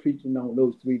preaching on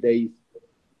those 3 days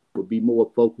would be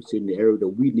more focused in the area that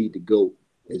we need to go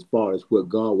as far as what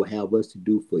God will have us to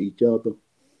do for each other,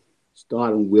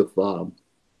 starting with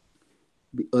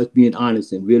us being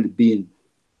honest and really being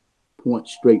point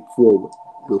straight forward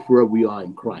with where we are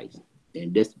in Christ.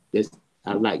 And that's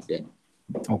I like that.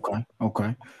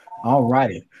 Okay. All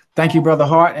righty. Thank you, Brother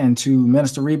Hart, and to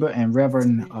Minister Reba and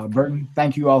Reverend Burton.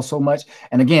 Thank you all so much.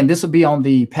 And again, this will be on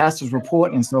the pastor's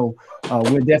report, and so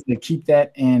we'll definitely keep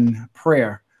that in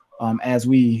prayer as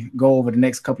we go over the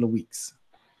next couple of weeks.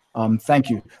 Thank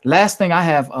you. Last thing I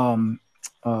have,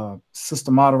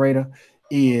 Sister Moderator,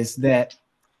 is that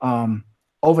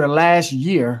over the last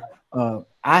year,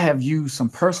 I have used some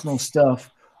personal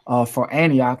stuff for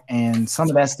Antioch, and some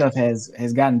of that stuff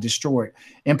has gotten destroyed.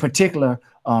 In particular,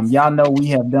 y'all know we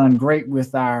have done great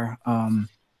with our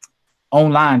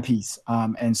online piece.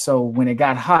 And so when it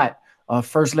got hot,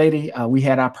 First Lady, we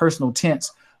had our personal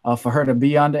tents for her to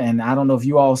be under. And I don't know if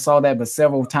you all saw that, but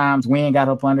several times wind got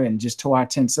up under and just tore our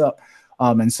tents up.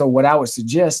 And so what I would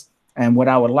suggest and what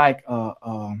I would like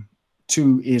to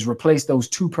to is replace those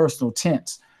 2 personal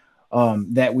tents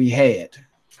that we had.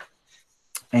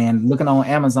 And looking on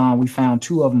Amazon, we found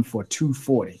 2 of them for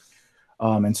 $240.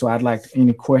 And so I'd like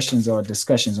any questions or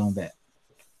discussions on that.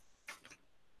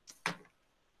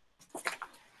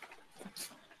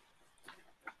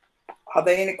 Are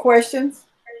there any questions?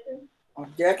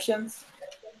 Objections?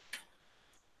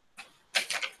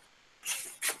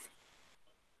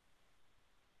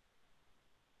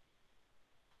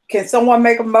 Can someone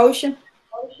make a motion?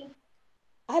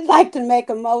 I'd like to make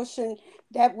a motion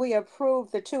that we approve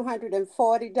the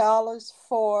 $240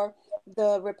 for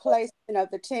the replacement of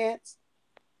the tents.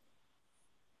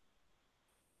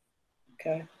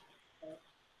 Okay.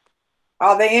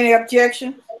 Are there any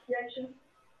objections?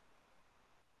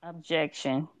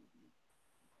 Objection.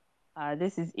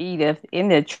 This is Edith. In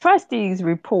the trustees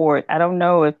report, I don't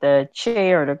know if the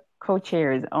chair or the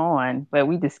co-chair is on, but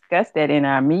we discussed that in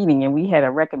our meeting and we had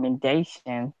a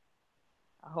recommendation.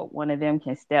 I hope one of them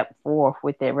can step forth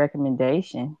with that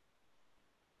recommendation.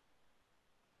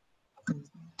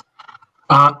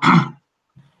 This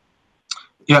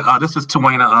is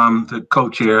Tawana, the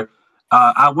co-chair.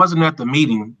 I wasn't at the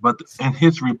meeting, but in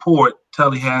his report,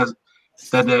 Telly has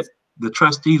said that the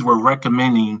trustees were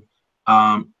recommending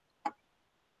 $80.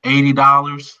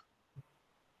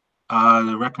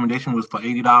 The recommendation was for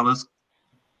 $80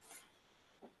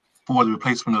 for the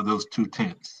replacement of those 2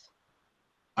 tents.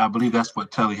 I believe that's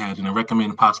what Telly had, and they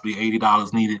recommended possibly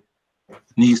 $80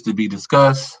 needs to be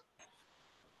discussed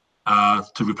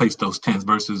to replace those tents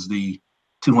versus the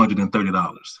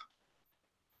 $230.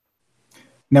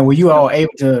 Now, were you all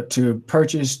able to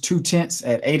purchase 2 tents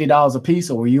at $80 a piece,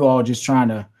 or were you all just trying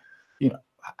to,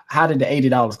 how did the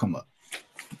 $80 come up?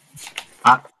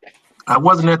 I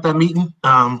wasn't at that meeting.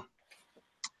 I'm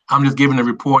just giving the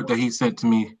report that he sent to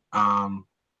me.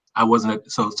 I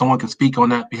wasn't so someone can speak on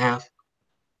that behalf.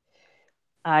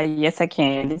 Yes, I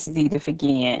can. This is Edith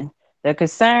again. The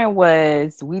concern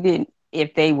was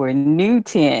if they were new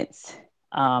tents,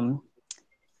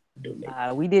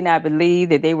 we did not believe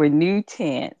that they were new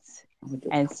tents.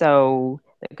 And so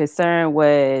the concern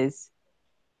was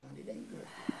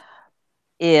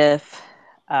if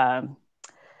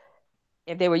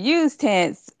they were used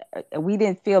tents, we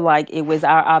didn't feel like it was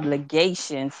our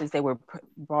obligation, since they were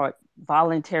brought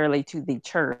voluntarily to the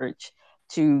church,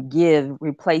 to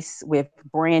replace with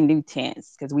brand new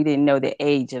tents, because we didn't know the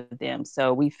age of them.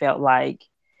 So we felt like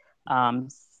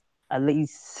at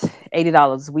least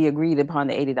 $80, we agreed upon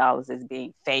the $80 as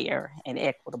being fair and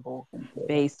equitable,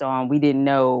 based on we didn't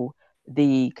know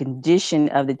the condition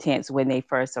of the tents when they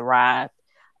first arrived.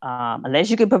 Unless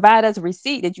you could provide us a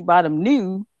receipt that you bought them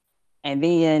new and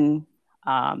then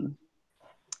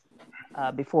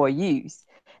before use.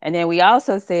 And then we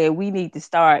also said we need to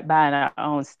start buying our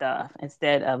own stuff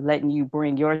instead of letting you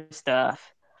bring your stuff.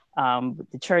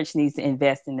 The church needs to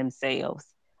invest in themselves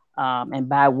and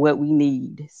buy what we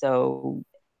need, so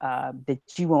that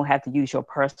you won't have to use your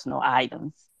personal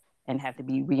items and have to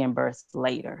be reimbursed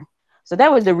later. So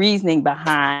that was the reasoning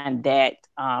behind that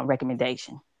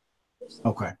recommendation.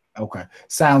 Okay.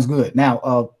 Sounds good. Now,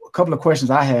 a couple of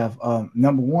questions I have.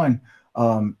 Number one,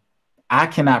 I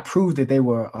cannot prove that they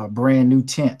were brand new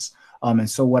tents. And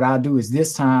so what I'll do is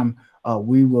this time I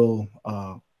will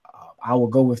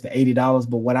go with the $80.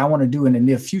 But what I want to do in the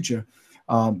near future,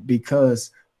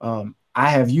 because I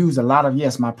have used a lot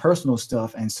of, my personal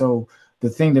stuff. And so the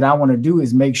thing that I want to do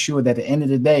is make sure that at the end of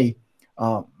the day,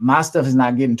 my stuff is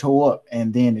not getting tore up,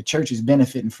 and then the church is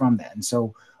benefiting from that. And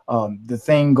so the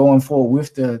thing going forward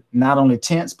with the not only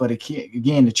tents, but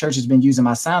again, the church has been using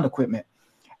my sound equipment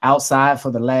outside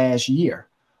for the last year.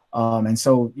 And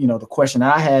so, the question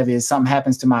I have is, something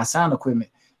happens to my sound equipment,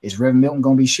 is Reverend Milton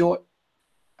going to be short?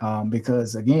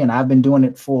 Because again, I've been doing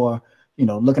it for,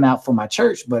 looking out for my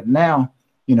church. But now,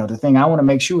 the thing I want to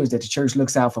make sure is that the church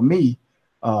looks out for me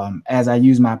as I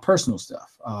use my personal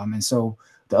stuff. And so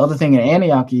the other thing in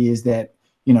Antioch is that,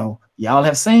 y'all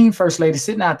have seen First Lady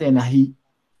sitting out there in the heat.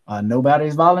 Nobody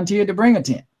has volunteered to bring a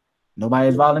tent. Nobody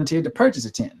has volunteered to purchase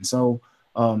a tent. And so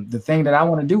the thing that I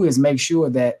want to do is make sure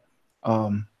that,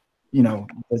 the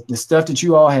stuff that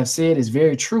you all have said is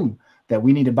very true, that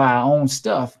we need to buy our own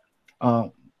stuff.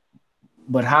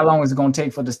 But how long is it going to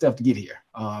take for the stuff to get here?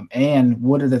 And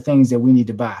what are the things that we need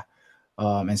to buy?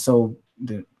 And so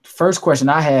the first question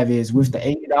I have is, with the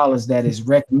 $80 that is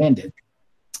recommended,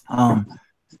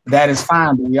 that is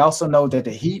fine. But we also know that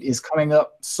the heat is coming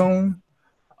up soon.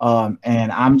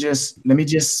 And let me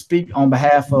just speak on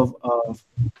behalf of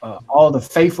all the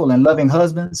faithful and loving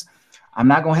husbands. I'm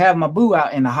not going to have my boo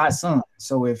out in the hot sun.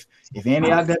 So if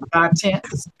any of y'all got 5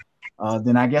 tents,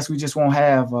 then I guess we just won't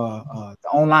have the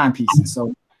online piece. And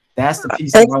so That's the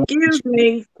piece that I want. Excuse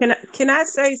me, can I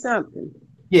say something?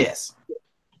 Yes.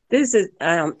 This is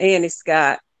Annie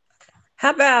Scott.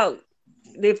 How about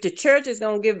if the church is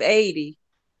gonna give 80,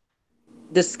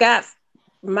 the Scott,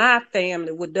 my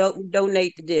family would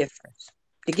donate the difference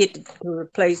to get to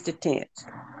replace the tents.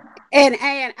 And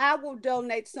I will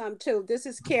donate some too. This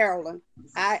is Carolyn.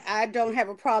 I don't have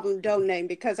a problem donating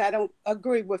because I don't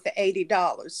agree with the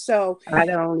 $80. So I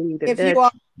don't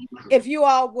either. If you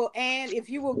all will, and if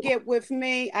you will get with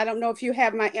me, I don't know if you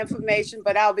have my information,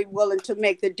 but I'll be willing to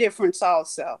make the difference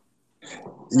also.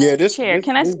 Yeah, Chair,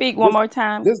 can I speak one more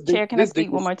time? Chair, can I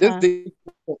speak one more time? This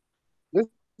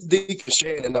Deacon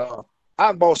Shannon,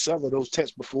 I bought several of those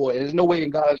tents before, and there's no way in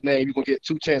God's name you're gonna get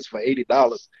 2 tents for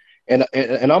 $80. And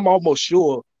I'm almost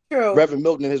sure Reverend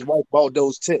Milton and his wife bought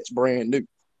those tents brand new.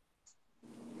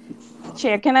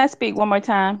 Chair, can I speak one more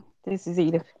time? This is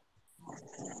Edith.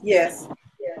 Yes.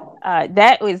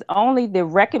 That was only the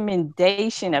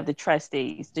recommendation of the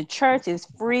trustees. The church is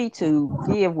free to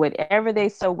give whatever they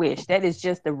so wish. That is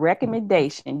just the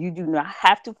recommendation. You do not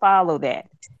have to follow that.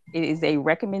 It is a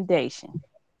recommendation.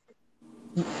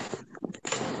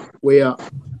 Well,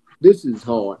 this is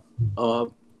hard.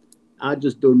 I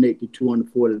just donate the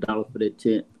 $240 for that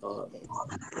tent.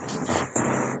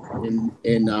 And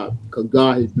because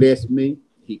God has blessed me,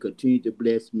 He continued to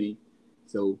bless me.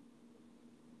 So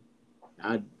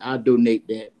I donate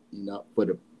that, for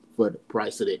the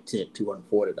price of that tent,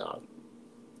 $240.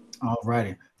 All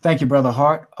righty. Thank you, Brother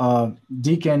Hart.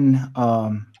 Deacon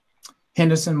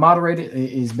Henderson, moderator,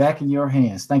 is back in your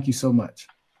hands. Thank you so much.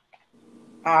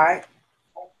 All right.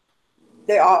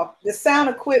 The sound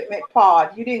equipment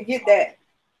pod, you didn't get that.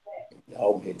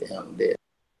 I'll get down there.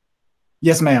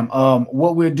 Yes, ma'am.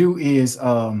 What we'll do is,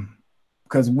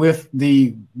 because with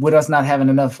us not having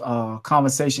enough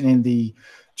conversation in the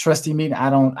trustee meeting,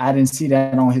 I didn't see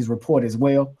that on his report as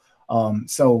well.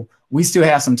 So we still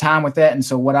have some time with that. And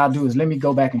so what I'll do is let me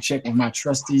go back and check with my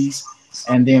trustees,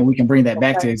 and then we can bring that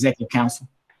back to executive council.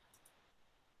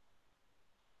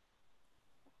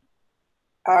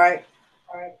 All right.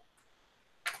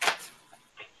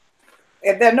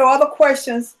 If there are no other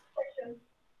questions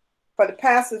for the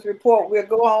pastor's report, we'll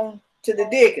go on to the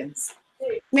deacons.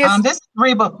 This is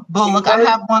Reba Bullock. I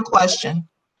have one question.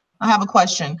 I have a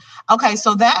question. Okay,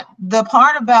 so that the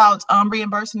part about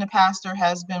reimbursing the pastor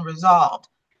has been resolved.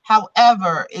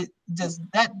 However,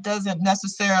 that doesn't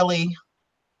necessarily,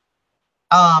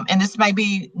 and this may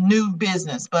be new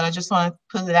business, but I just want to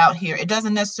put it out here. It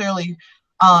doesn't necessarily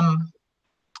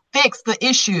fix the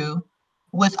issue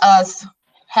with us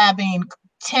having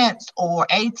tents or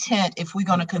a tent if we're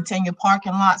going to continue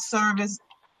parking lot service.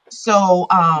 So,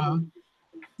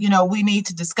 we need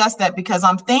to discuss that, because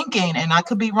I'm thinking, and I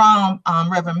could be wrong,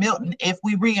 Reverend Milton, if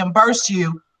we reimburse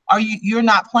you, you're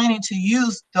not planning to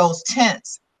use those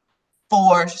tents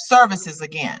for services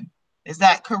again? Is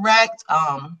that correct?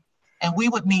 And we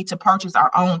would need to purchase our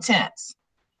own tents.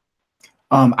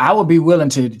 I would be willing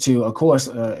to of course,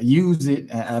 use it.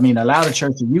 Allow the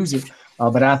church to use it.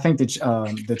 But I think that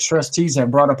the trustees have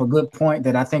brought up a good point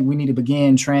that I think we need to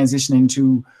begin transitioning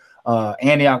to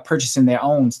Antioch purchasing their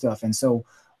own stuff. And so,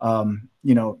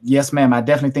 yes, ma'am, I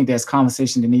definitely think there's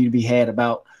conversation that need to be had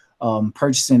about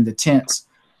purchasing the tents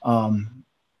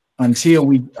until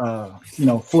we,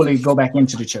 fully go back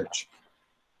into the church.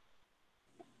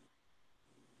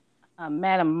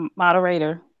 Madam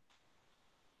Moderator,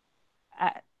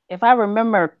 if I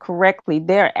remember correctly,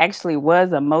 there actually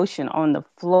was a motion on the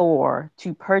floor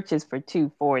to purchase for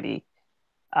 $240.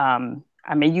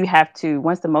 You have to,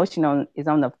 once the motion is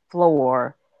on the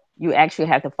floor, you actually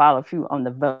have to follow through on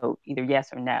the vote, either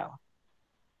yes or no.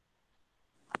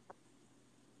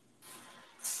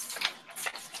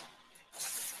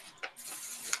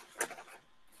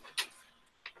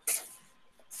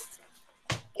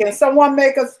 Can someone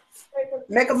make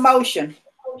a motion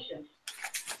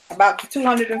about the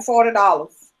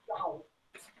 $240?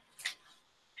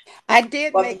 I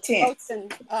did make a motion,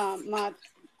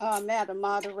 Madam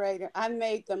Moderator. I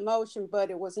made the motion, but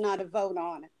it was not a vote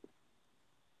on it.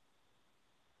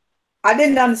 I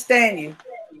didn't understand you.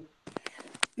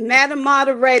 Madam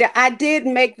Moderator, I did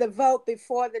make the vote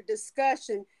before the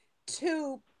discussion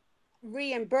to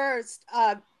reimburse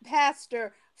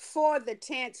pastor for the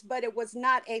tents, but it was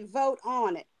not a vote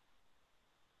on it.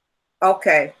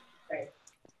 Okay.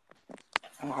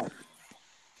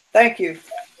 Thank you.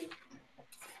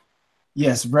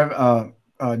 Yes,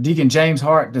 Deacon James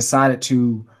Hart decided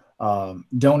to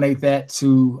donate that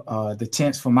to the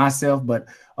tents for myself, but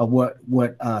what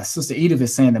Sister Edith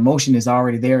is saying, the motion is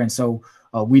already there, and so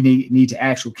we need to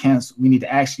actually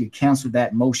cancel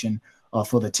that motion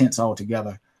for the tents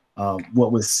altogether.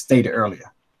 what was stated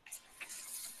earlier.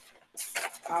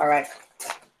 All right.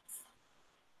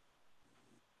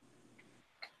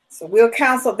 So we'll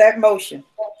cancel that motion.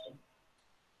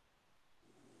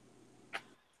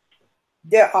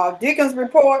 Deacon's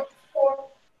report.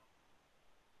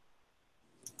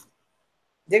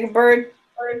 Deacon Bird.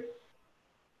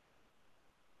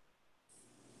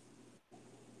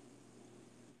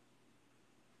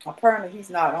 Apparently he's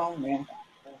not on there.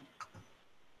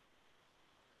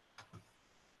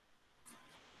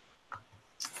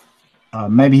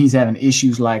 Maybe he's having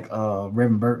issues like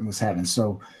Reverend Burton was having.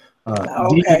 So,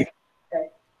 okay.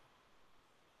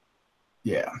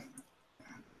 Yeah.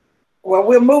 Well,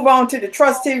 we'll move on to the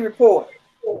trustee report.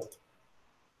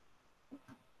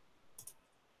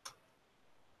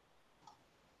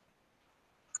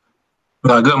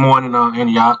 Good morning,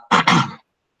 y'all.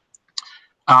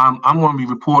 I'm going to be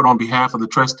report on behalf of the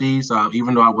trustees,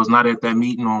 even though I was not at that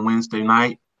meeting on Wednesday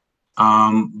night.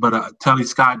 But Telly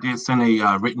Scott did send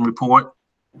a written report,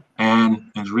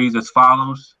 and it reads as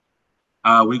follows.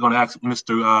 We're going to ask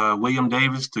Mr. William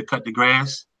Davis to cut the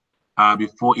grass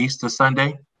before Easter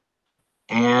Sunday,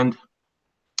 and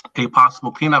a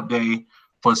possible cleanup day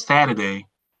for Saturday,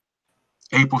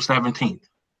 April 17th.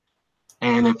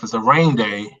 And if it's a rain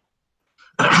day,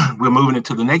 we're moving it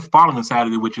to the next following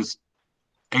Saturday, which is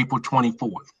April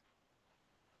 24th.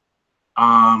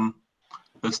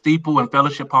 The steeple and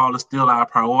fellowship hall is still our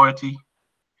priority.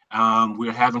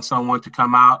 We're having someone to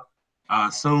come out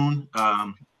soon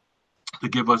to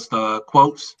give us the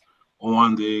quotes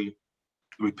on the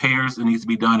repairs that needs to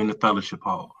be done in the fellowship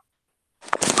hall.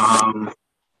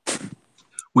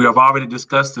 We have already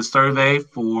discussed the survey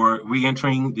for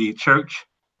re-entering the church.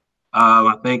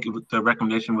 I think the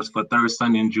recommendation was for third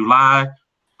Sunday in July,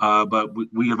 but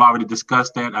we have already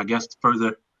discussed that. I guess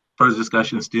further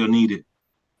discussion is still needed.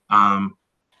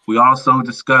 We also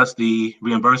discussed the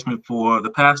reimbursement for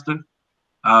the pastor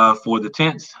for the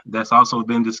tents. That's also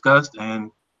been discussed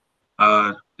and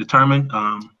determined.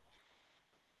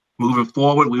 Moving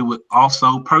forward, we would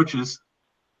also purchase.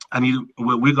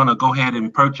 We're going to go ahead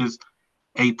and purchase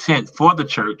a tent for the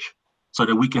church so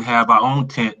that we can have our own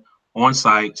tent on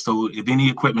site. So if any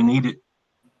equipment needed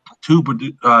to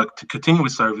continue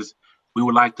with service, we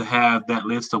would like to have that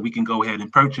list so we can go ahead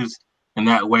and purchase, and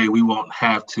that way we won't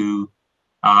have to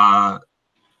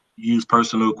use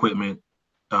personal equipment,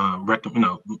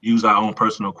 use our own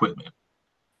personal equipment.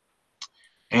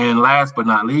 And last but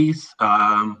not least,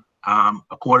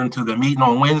 according to the meeting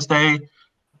on Wednesday,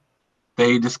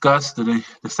 they discussed the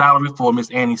salary for Miss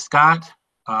Annie Scott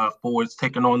for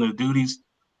taking on the duties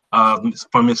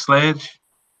for Miss Sledge.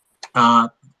 I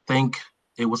think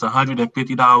it was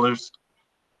 $150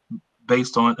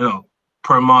 based on,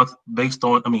 per month, based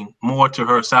on, more to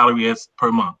her salary as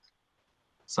per month.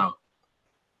 So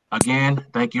again,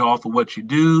 thank you all for what you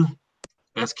do.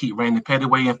 Let's keep Randy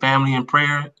Pettaway and family in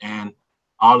prayer, and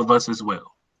all of us as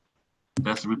well.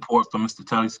 That's the report from Mr.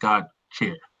 Telly Scott,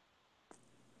 Chair.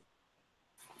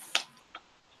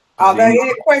 Are there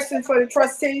any questions for the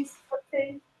trustees?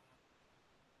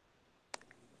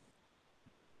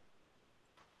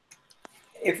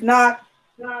 If not,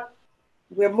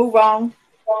 we'll move on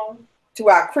to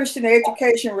our Christian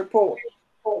education report.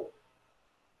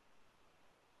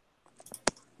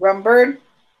 Reverend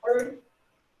Bird.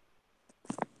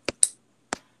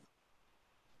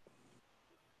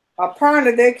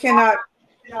 Apparently they cannot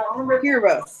hear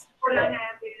us. Hold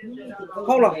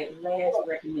on. That last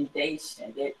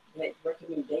recommendation, that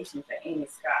recommendation for Annie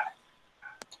Scott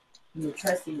in the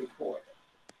trustee report.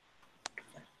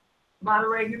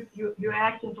 Moderator, you're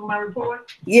asking for my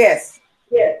report? Yes.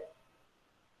 Yes.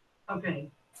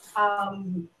 Okay.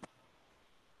 Time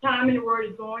in the Word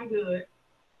is going good.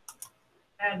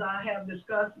 As I have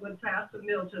discussed with Pastor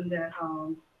Milton, that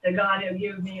God has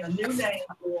given me a new name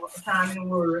for Time in the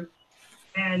Word.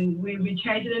 And we'll be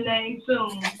changing the name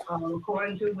soon,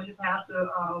 according to when the pastor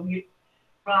get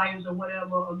flyers or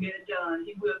whatever or get it done.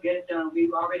 He will get it done.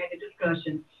 We've already had a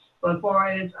discussion. But as far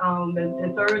as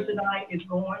the Thursday night is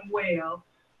going well,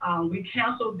 we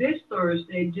canceled this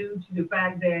Thursday due to the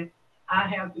fact that I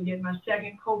have to get my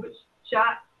second COVID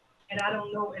shot, and I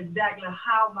don't know exactly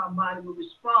how my body will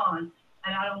respond,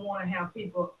 and I don't want to have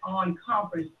people on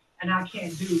conference, and I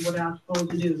can't do what I'm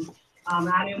supposed to do.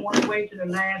 I didn't want to wait to the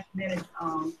last minute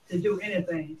to do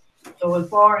anything. So as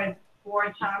far as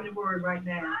Time in the Word right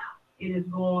now, it is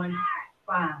going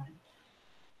fine.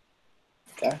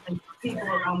 Okay. And people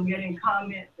are getting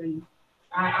comments, and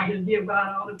I just give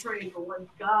God all the praise for what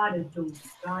God is doing.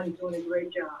 God is doing a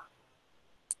great job.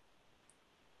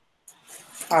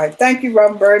 All right, thank you,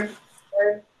 Reverend Bird.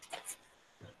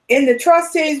 In the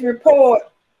trustees report,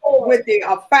 with the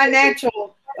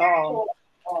financial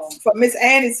for Miss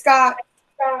Annie Scott,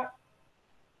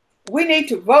 we need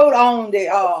to vote on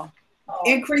the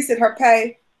increase in her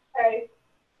pay.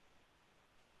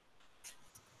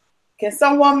 Can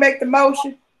someone make the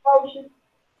motion?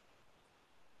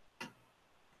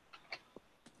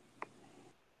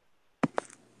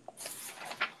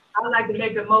 I'd like to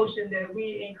make a motion that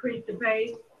we increase the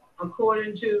pay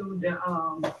according to the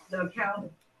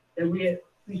account that we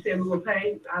said we will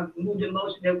pay. I moved the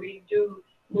motion that we do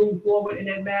move forward in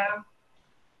that matter.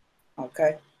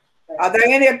 Okay. Are there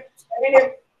any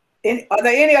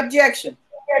objection?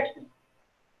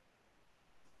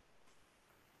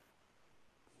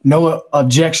 No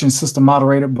objection, Sister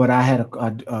Moderator, but I had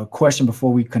a question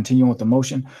before we continue with the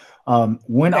motion.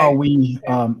 When are we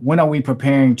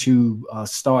preparing to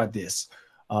start this?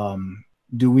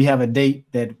 Do we have a date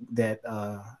that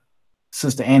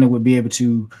Sister Annie would be able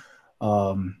to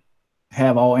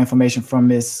have all information from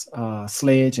Miss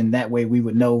Sledge, and that way we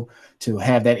would know to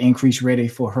have that increase ready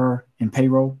for her in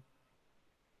payroll?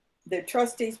 The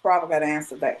trustees probably got to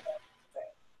answer that.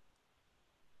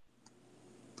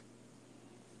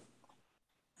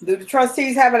 Do the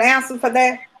trustees have an answer for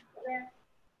that?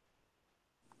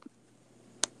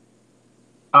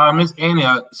 Miss Annie,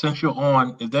 since you're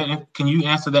on, can you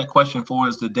answer that question for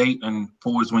us, the date and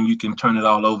for us when you can turn it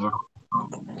all over?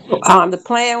 The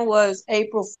plan was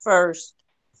April 1st,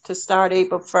 to start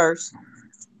April 1st.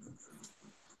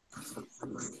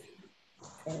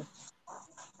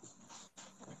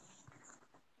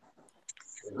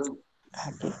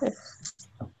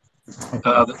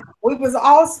 We was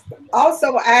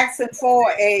also asking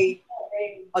for a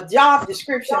job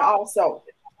description also.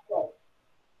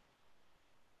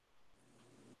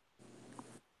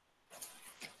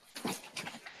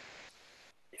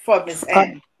 For Miss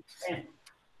Annie.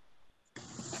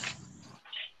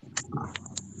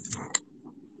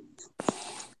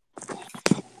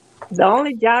 The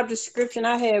only job description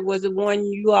I had was the one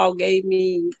you all gave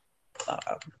me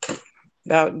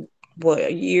about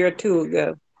a year or two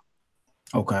ago.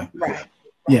 Okay. Right.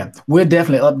 Yeah, we'll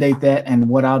definitely update that. And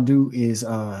what I'll do is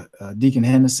Deacon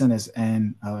Henderson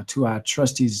and to our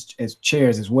trustees as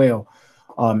chairs as well,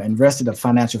 and rest of the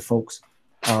financial folks.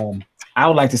 I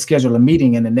would like to schedule a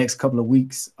meeting in the next couple of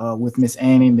weeks with Miss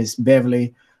Annie, Miss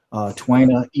Beverly,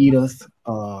 Twaina, Edith,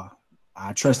 our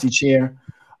trustee chair,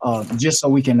 just so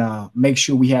we can make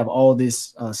sure we have all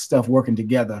this stuff working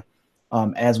together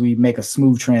as we make a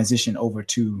smooth transition over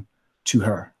to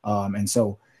her. And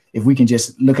so if we can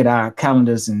just look at our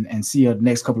calendars and see the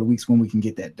next couple of weeks when we can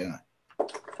get that done.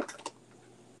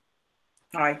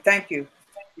 All right, thank you.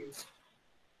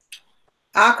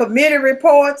 Our committee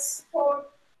reports.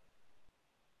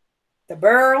 The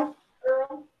borough,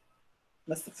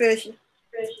 Mr. Fisher.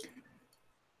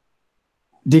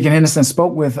 Deacon Henderson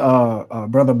spoke with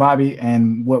Brother Bobby,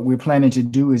 and what we're planning to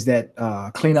do is that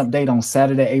cleanup date on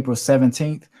Saturday, April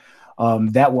 17th.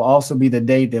 That will also be the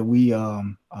day that we are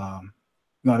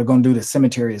going to do the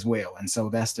cemetery as well. And so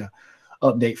that's the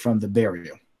update from the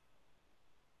burial.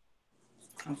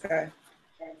 Okay.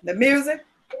 The music?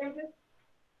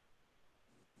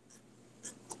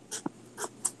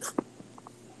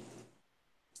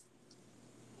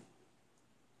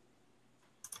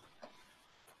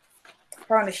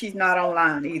 Apparently she's not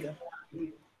online either.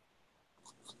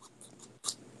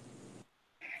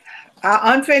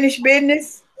 Our unfinished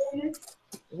business.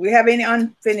 We have any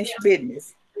unfinished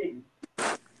business?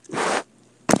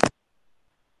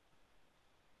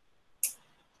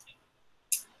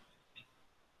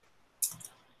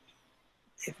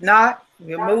 If not,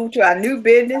 we'll move to our new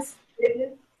business.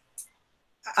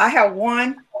 I have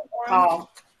one.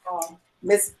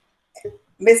 Miss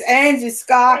Angie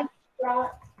Scott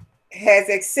has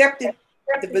accepted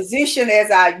the position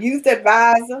as our youth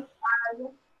advisor,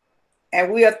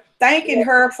 and we are thanking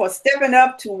her for stepping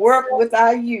up to work with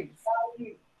our youth.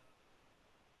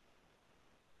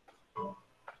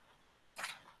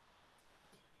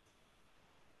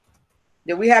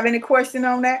 Do we have any question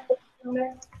on that?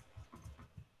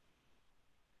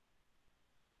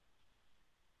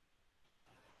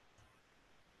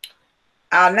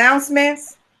 Our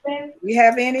announcements, we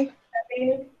have any?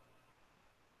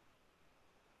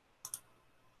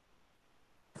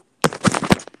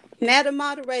 Madam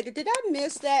Moderator, did I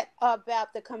miss that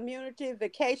about the Community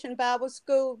Vacation Bible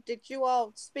School? Did you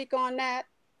all speak on that?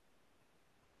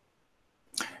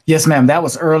 Yes, ma'am. That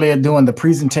was earlier during the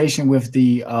presentation with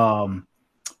the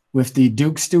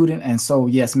Duke student, and so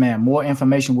yes, ma'am. More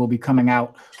information will be coming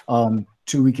out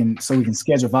so we can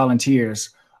schedule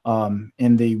volunteers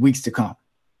in the weeks to come.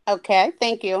 Okay,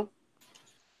 thank you.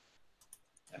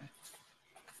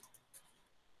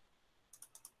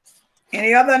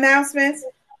 Any other announcements?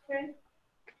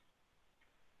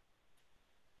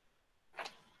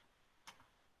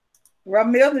 Rob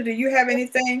Milton, do you have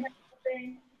anything?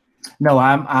 No,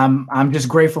 I'm just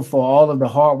grateful for all of the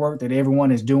hard work that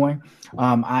everyone is doing.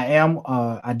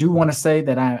 I do want to say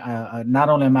that I not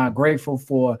only am I grateful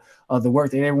for the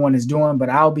work that everyone is doing, but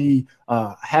I'll be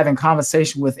having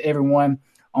conversation with everyone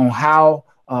on how,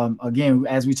 again,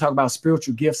 as we talk about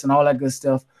spiritual gifts and all that good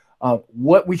stuff,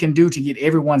 what we can do to get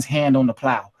everyone's hand on the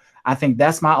plow. I think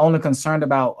that's my only concern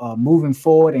about moving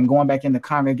forward and going back in the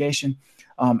congregation.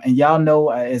 And y'all know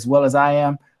as well as I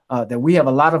am, that we have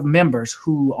a lot of members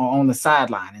who are on the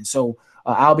sideline. And so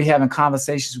I'll be having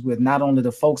conversations with not only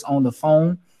the folks on the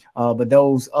phone, but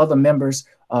those other members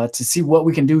to see what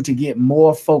we can do to get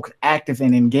more folks active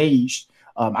and engaged,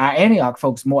 our Antioch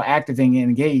folks more active and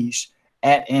engaged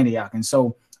at Antioch. And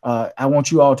so I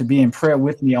want you all to be in prayer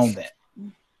with me on that.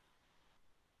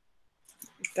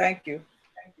 Thank you.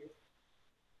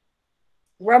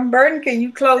 Reverend Burton, can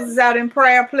you close us out in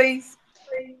prayer, please?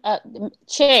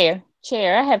 Chair,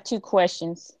 I have 2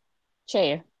 questions.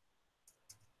 Chair.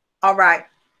 All right.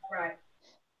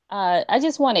 I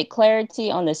just wanted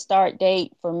clarity on the start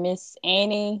date for Miss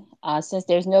Annie. Since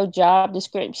there's no job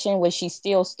description, will she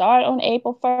still start on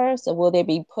April 1st, or will there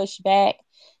be pushback?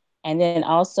 And then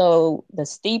also the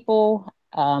steeple,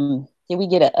 did we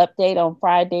get an update on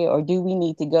Friday, or do we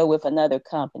need to go with another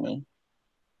company?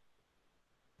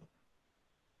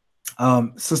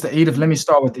 Sister Edith, let me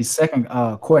start with the second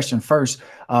question first.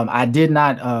 I did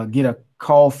not get a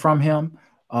call from him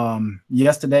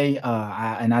yesterday,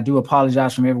 and I do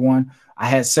apologize from everyone. I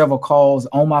had several calls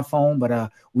on my phone,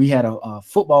 but we had a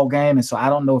football game, and so I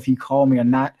don't know if he called me or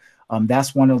not.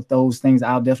 That's one of those things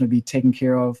I'll definitely be taking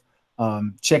care of,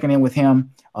 checking in with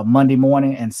him Monday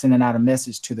morning and sending out a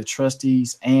message to the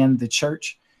trustees and the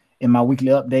church in my weekly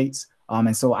updates.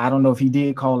 And so I don't know if he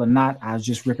did call or not. I was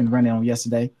just ripping and running on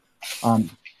yesterday.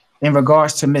 In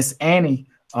regards to Miss Annie,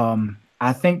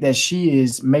 I think that she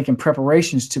is making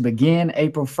preparations to begin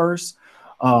April 1st,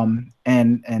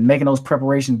 and making those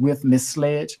preparations with Miss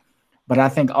Sledge. But I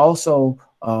think also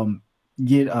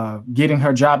getting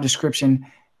her job description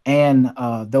and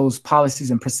those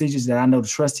policies and procedures that I know the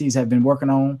trustees have been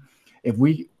working on. If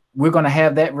we're going to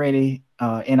have that ready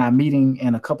in our meeting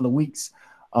in a couple of weeks,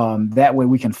 that way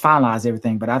we can finalize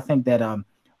everything. But I think that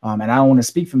and I don't want to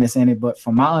speak for Miss Annie, but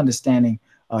from my understanding,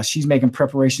 she's making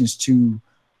preparations to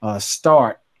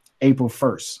start April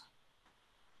 1st.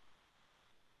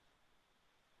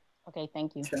 Okay,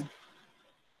 thank you. Sure.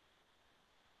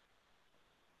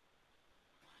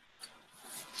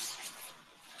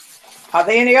 Are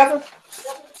there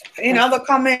any other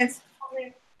comments?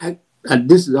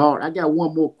 This is hard. I got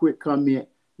one more quick comment.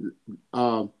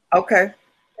 Okay.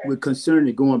 With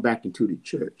concerning going back into the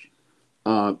church.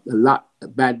 A lot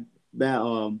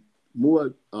about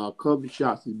more cover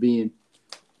shots is being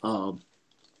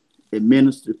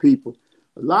administered to people.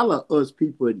 A lot of us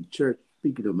people in the church,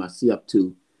 speaking of myself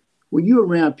too, when you're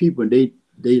around people and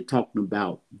they're talking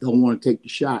about don't want to take the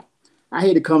shot. I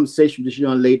had a conversation with this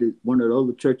young lady at one of the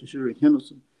other churches here in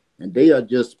Henderson, and they are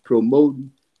just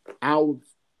promoting our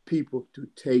people to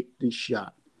take the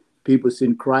shot. People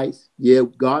in Christ, yeah,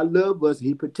 God loves us,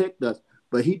 he protect us,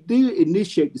 but he did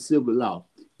initiate the civil law.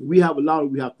 We have a law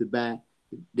we have to buy.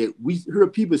 That we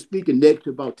heard people speaking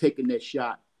negative about taking that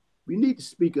shot. We need to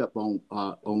speak up on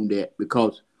that,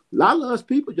 because a lot of us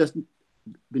people just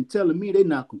been telling me they're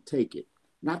not going to take it.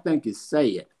 And I think it's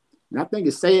sad. And I think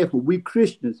it's sad for we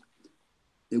Christians,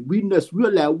 and we must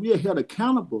realize we are held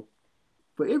accountable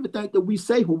for everything that we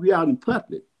say when we out in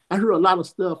public. I heard a lot of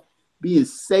stuff being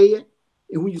said,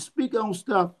 and when you speak on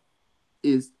stuff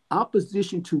is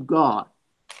opposition to God,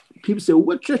 people say, well,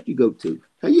 what church you go to?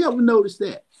 Have you ever noticed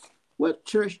that? What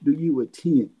church do you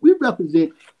attend? We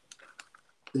represent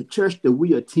the church that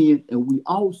we attend, and we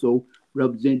also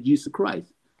represent Jesus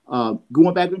Christ.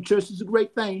 Going back in church is a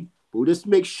great thing, but let's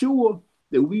make sure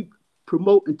that we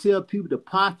promote and tell people the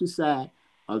positive side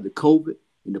of the COVID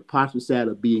and the positive side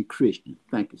of being Christian.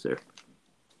 Thank you, sir.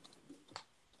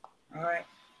 All right.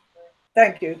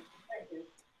 Thank you.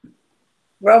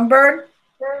 Reverend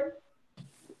Bird,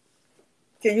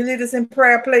 can you lead us in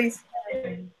prayer, please?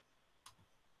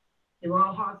 If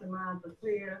all hearts and minds are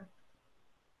clear,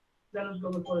 let us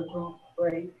go before the throne of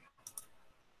grace.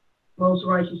 Most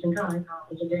righteous and kind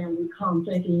God, again we come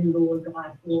thanking you, Lord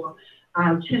God, for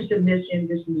our attentiveness in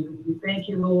this meeting. We thank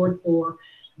you, Lord, for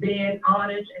being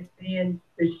honest and being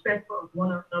respectful of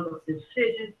one another's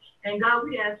decisions. And God,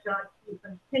 we ask God to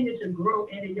continue to grow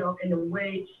Antioch in the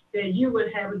way that you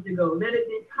would have it to go. Let it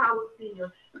be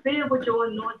power-filled, filled with your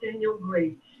anointing and your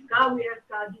grace. God, we ask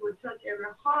God you would touch every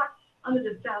heart under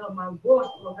the sound of my voice,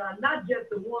 Lord God, not just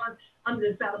the ones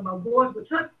under the sound of my voice, but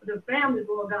touch the families,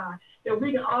 Lord God, that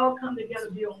we can all come together,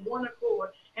 be on one accord,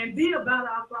 and be about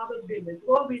our Father's business.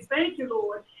 Lord, we thank you,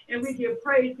 Lord, and we give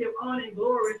praise, give honor, and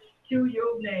glory to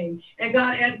your name. And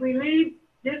God, as we leave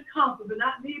this conference, but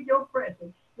not leave your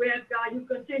presence, we ask, God, you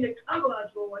continue to cover us,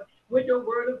 Lord, with your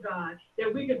word of God,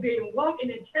 that we can be able to walk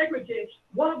in integrity,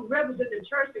 walk, represent the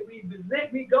church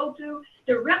that we go to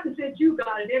represent you,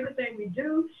 God, in everything we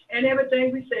do and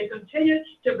everything we say. Continue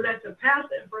to bless the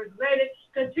pastor and first lady.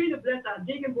 Continue to bless our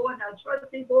deacon board and our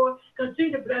trustee board.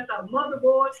 Continue to bless our mother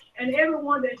board and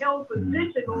everyone that held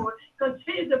position, Lord.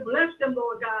 Continue to bless them,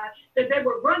 Lord God, that they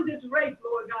will run this race,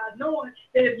 Lord God, knowing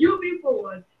that if you be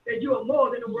for us, that you are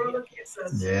more than the world against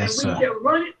us. Yes, and we sir. shall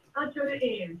run it until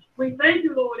the end. We thank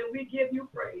you, Lord, and we give you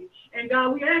praise. And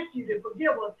God, we ask you to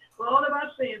forgive us for all of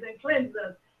our sins and cleanse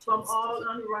us from all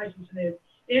unrighteousness.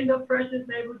 In the precious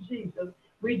name of Jesus,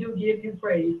 we do give you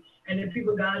praise. And the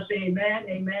people of God say amen,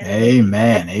 amen.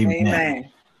 Amen.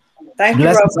 Amen. Thank you,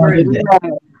 Blessings Brother on Bruce.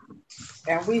 today.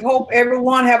 And we hope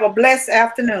everyone have a blessed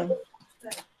afternoon.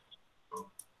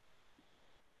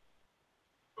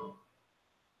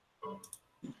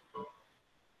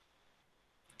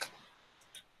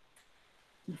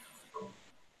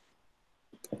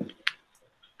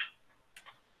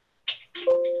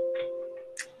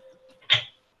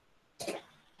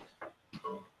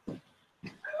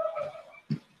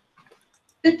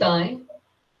 Goodbye.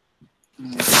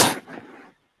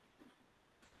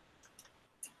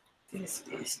 This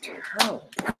is terrible.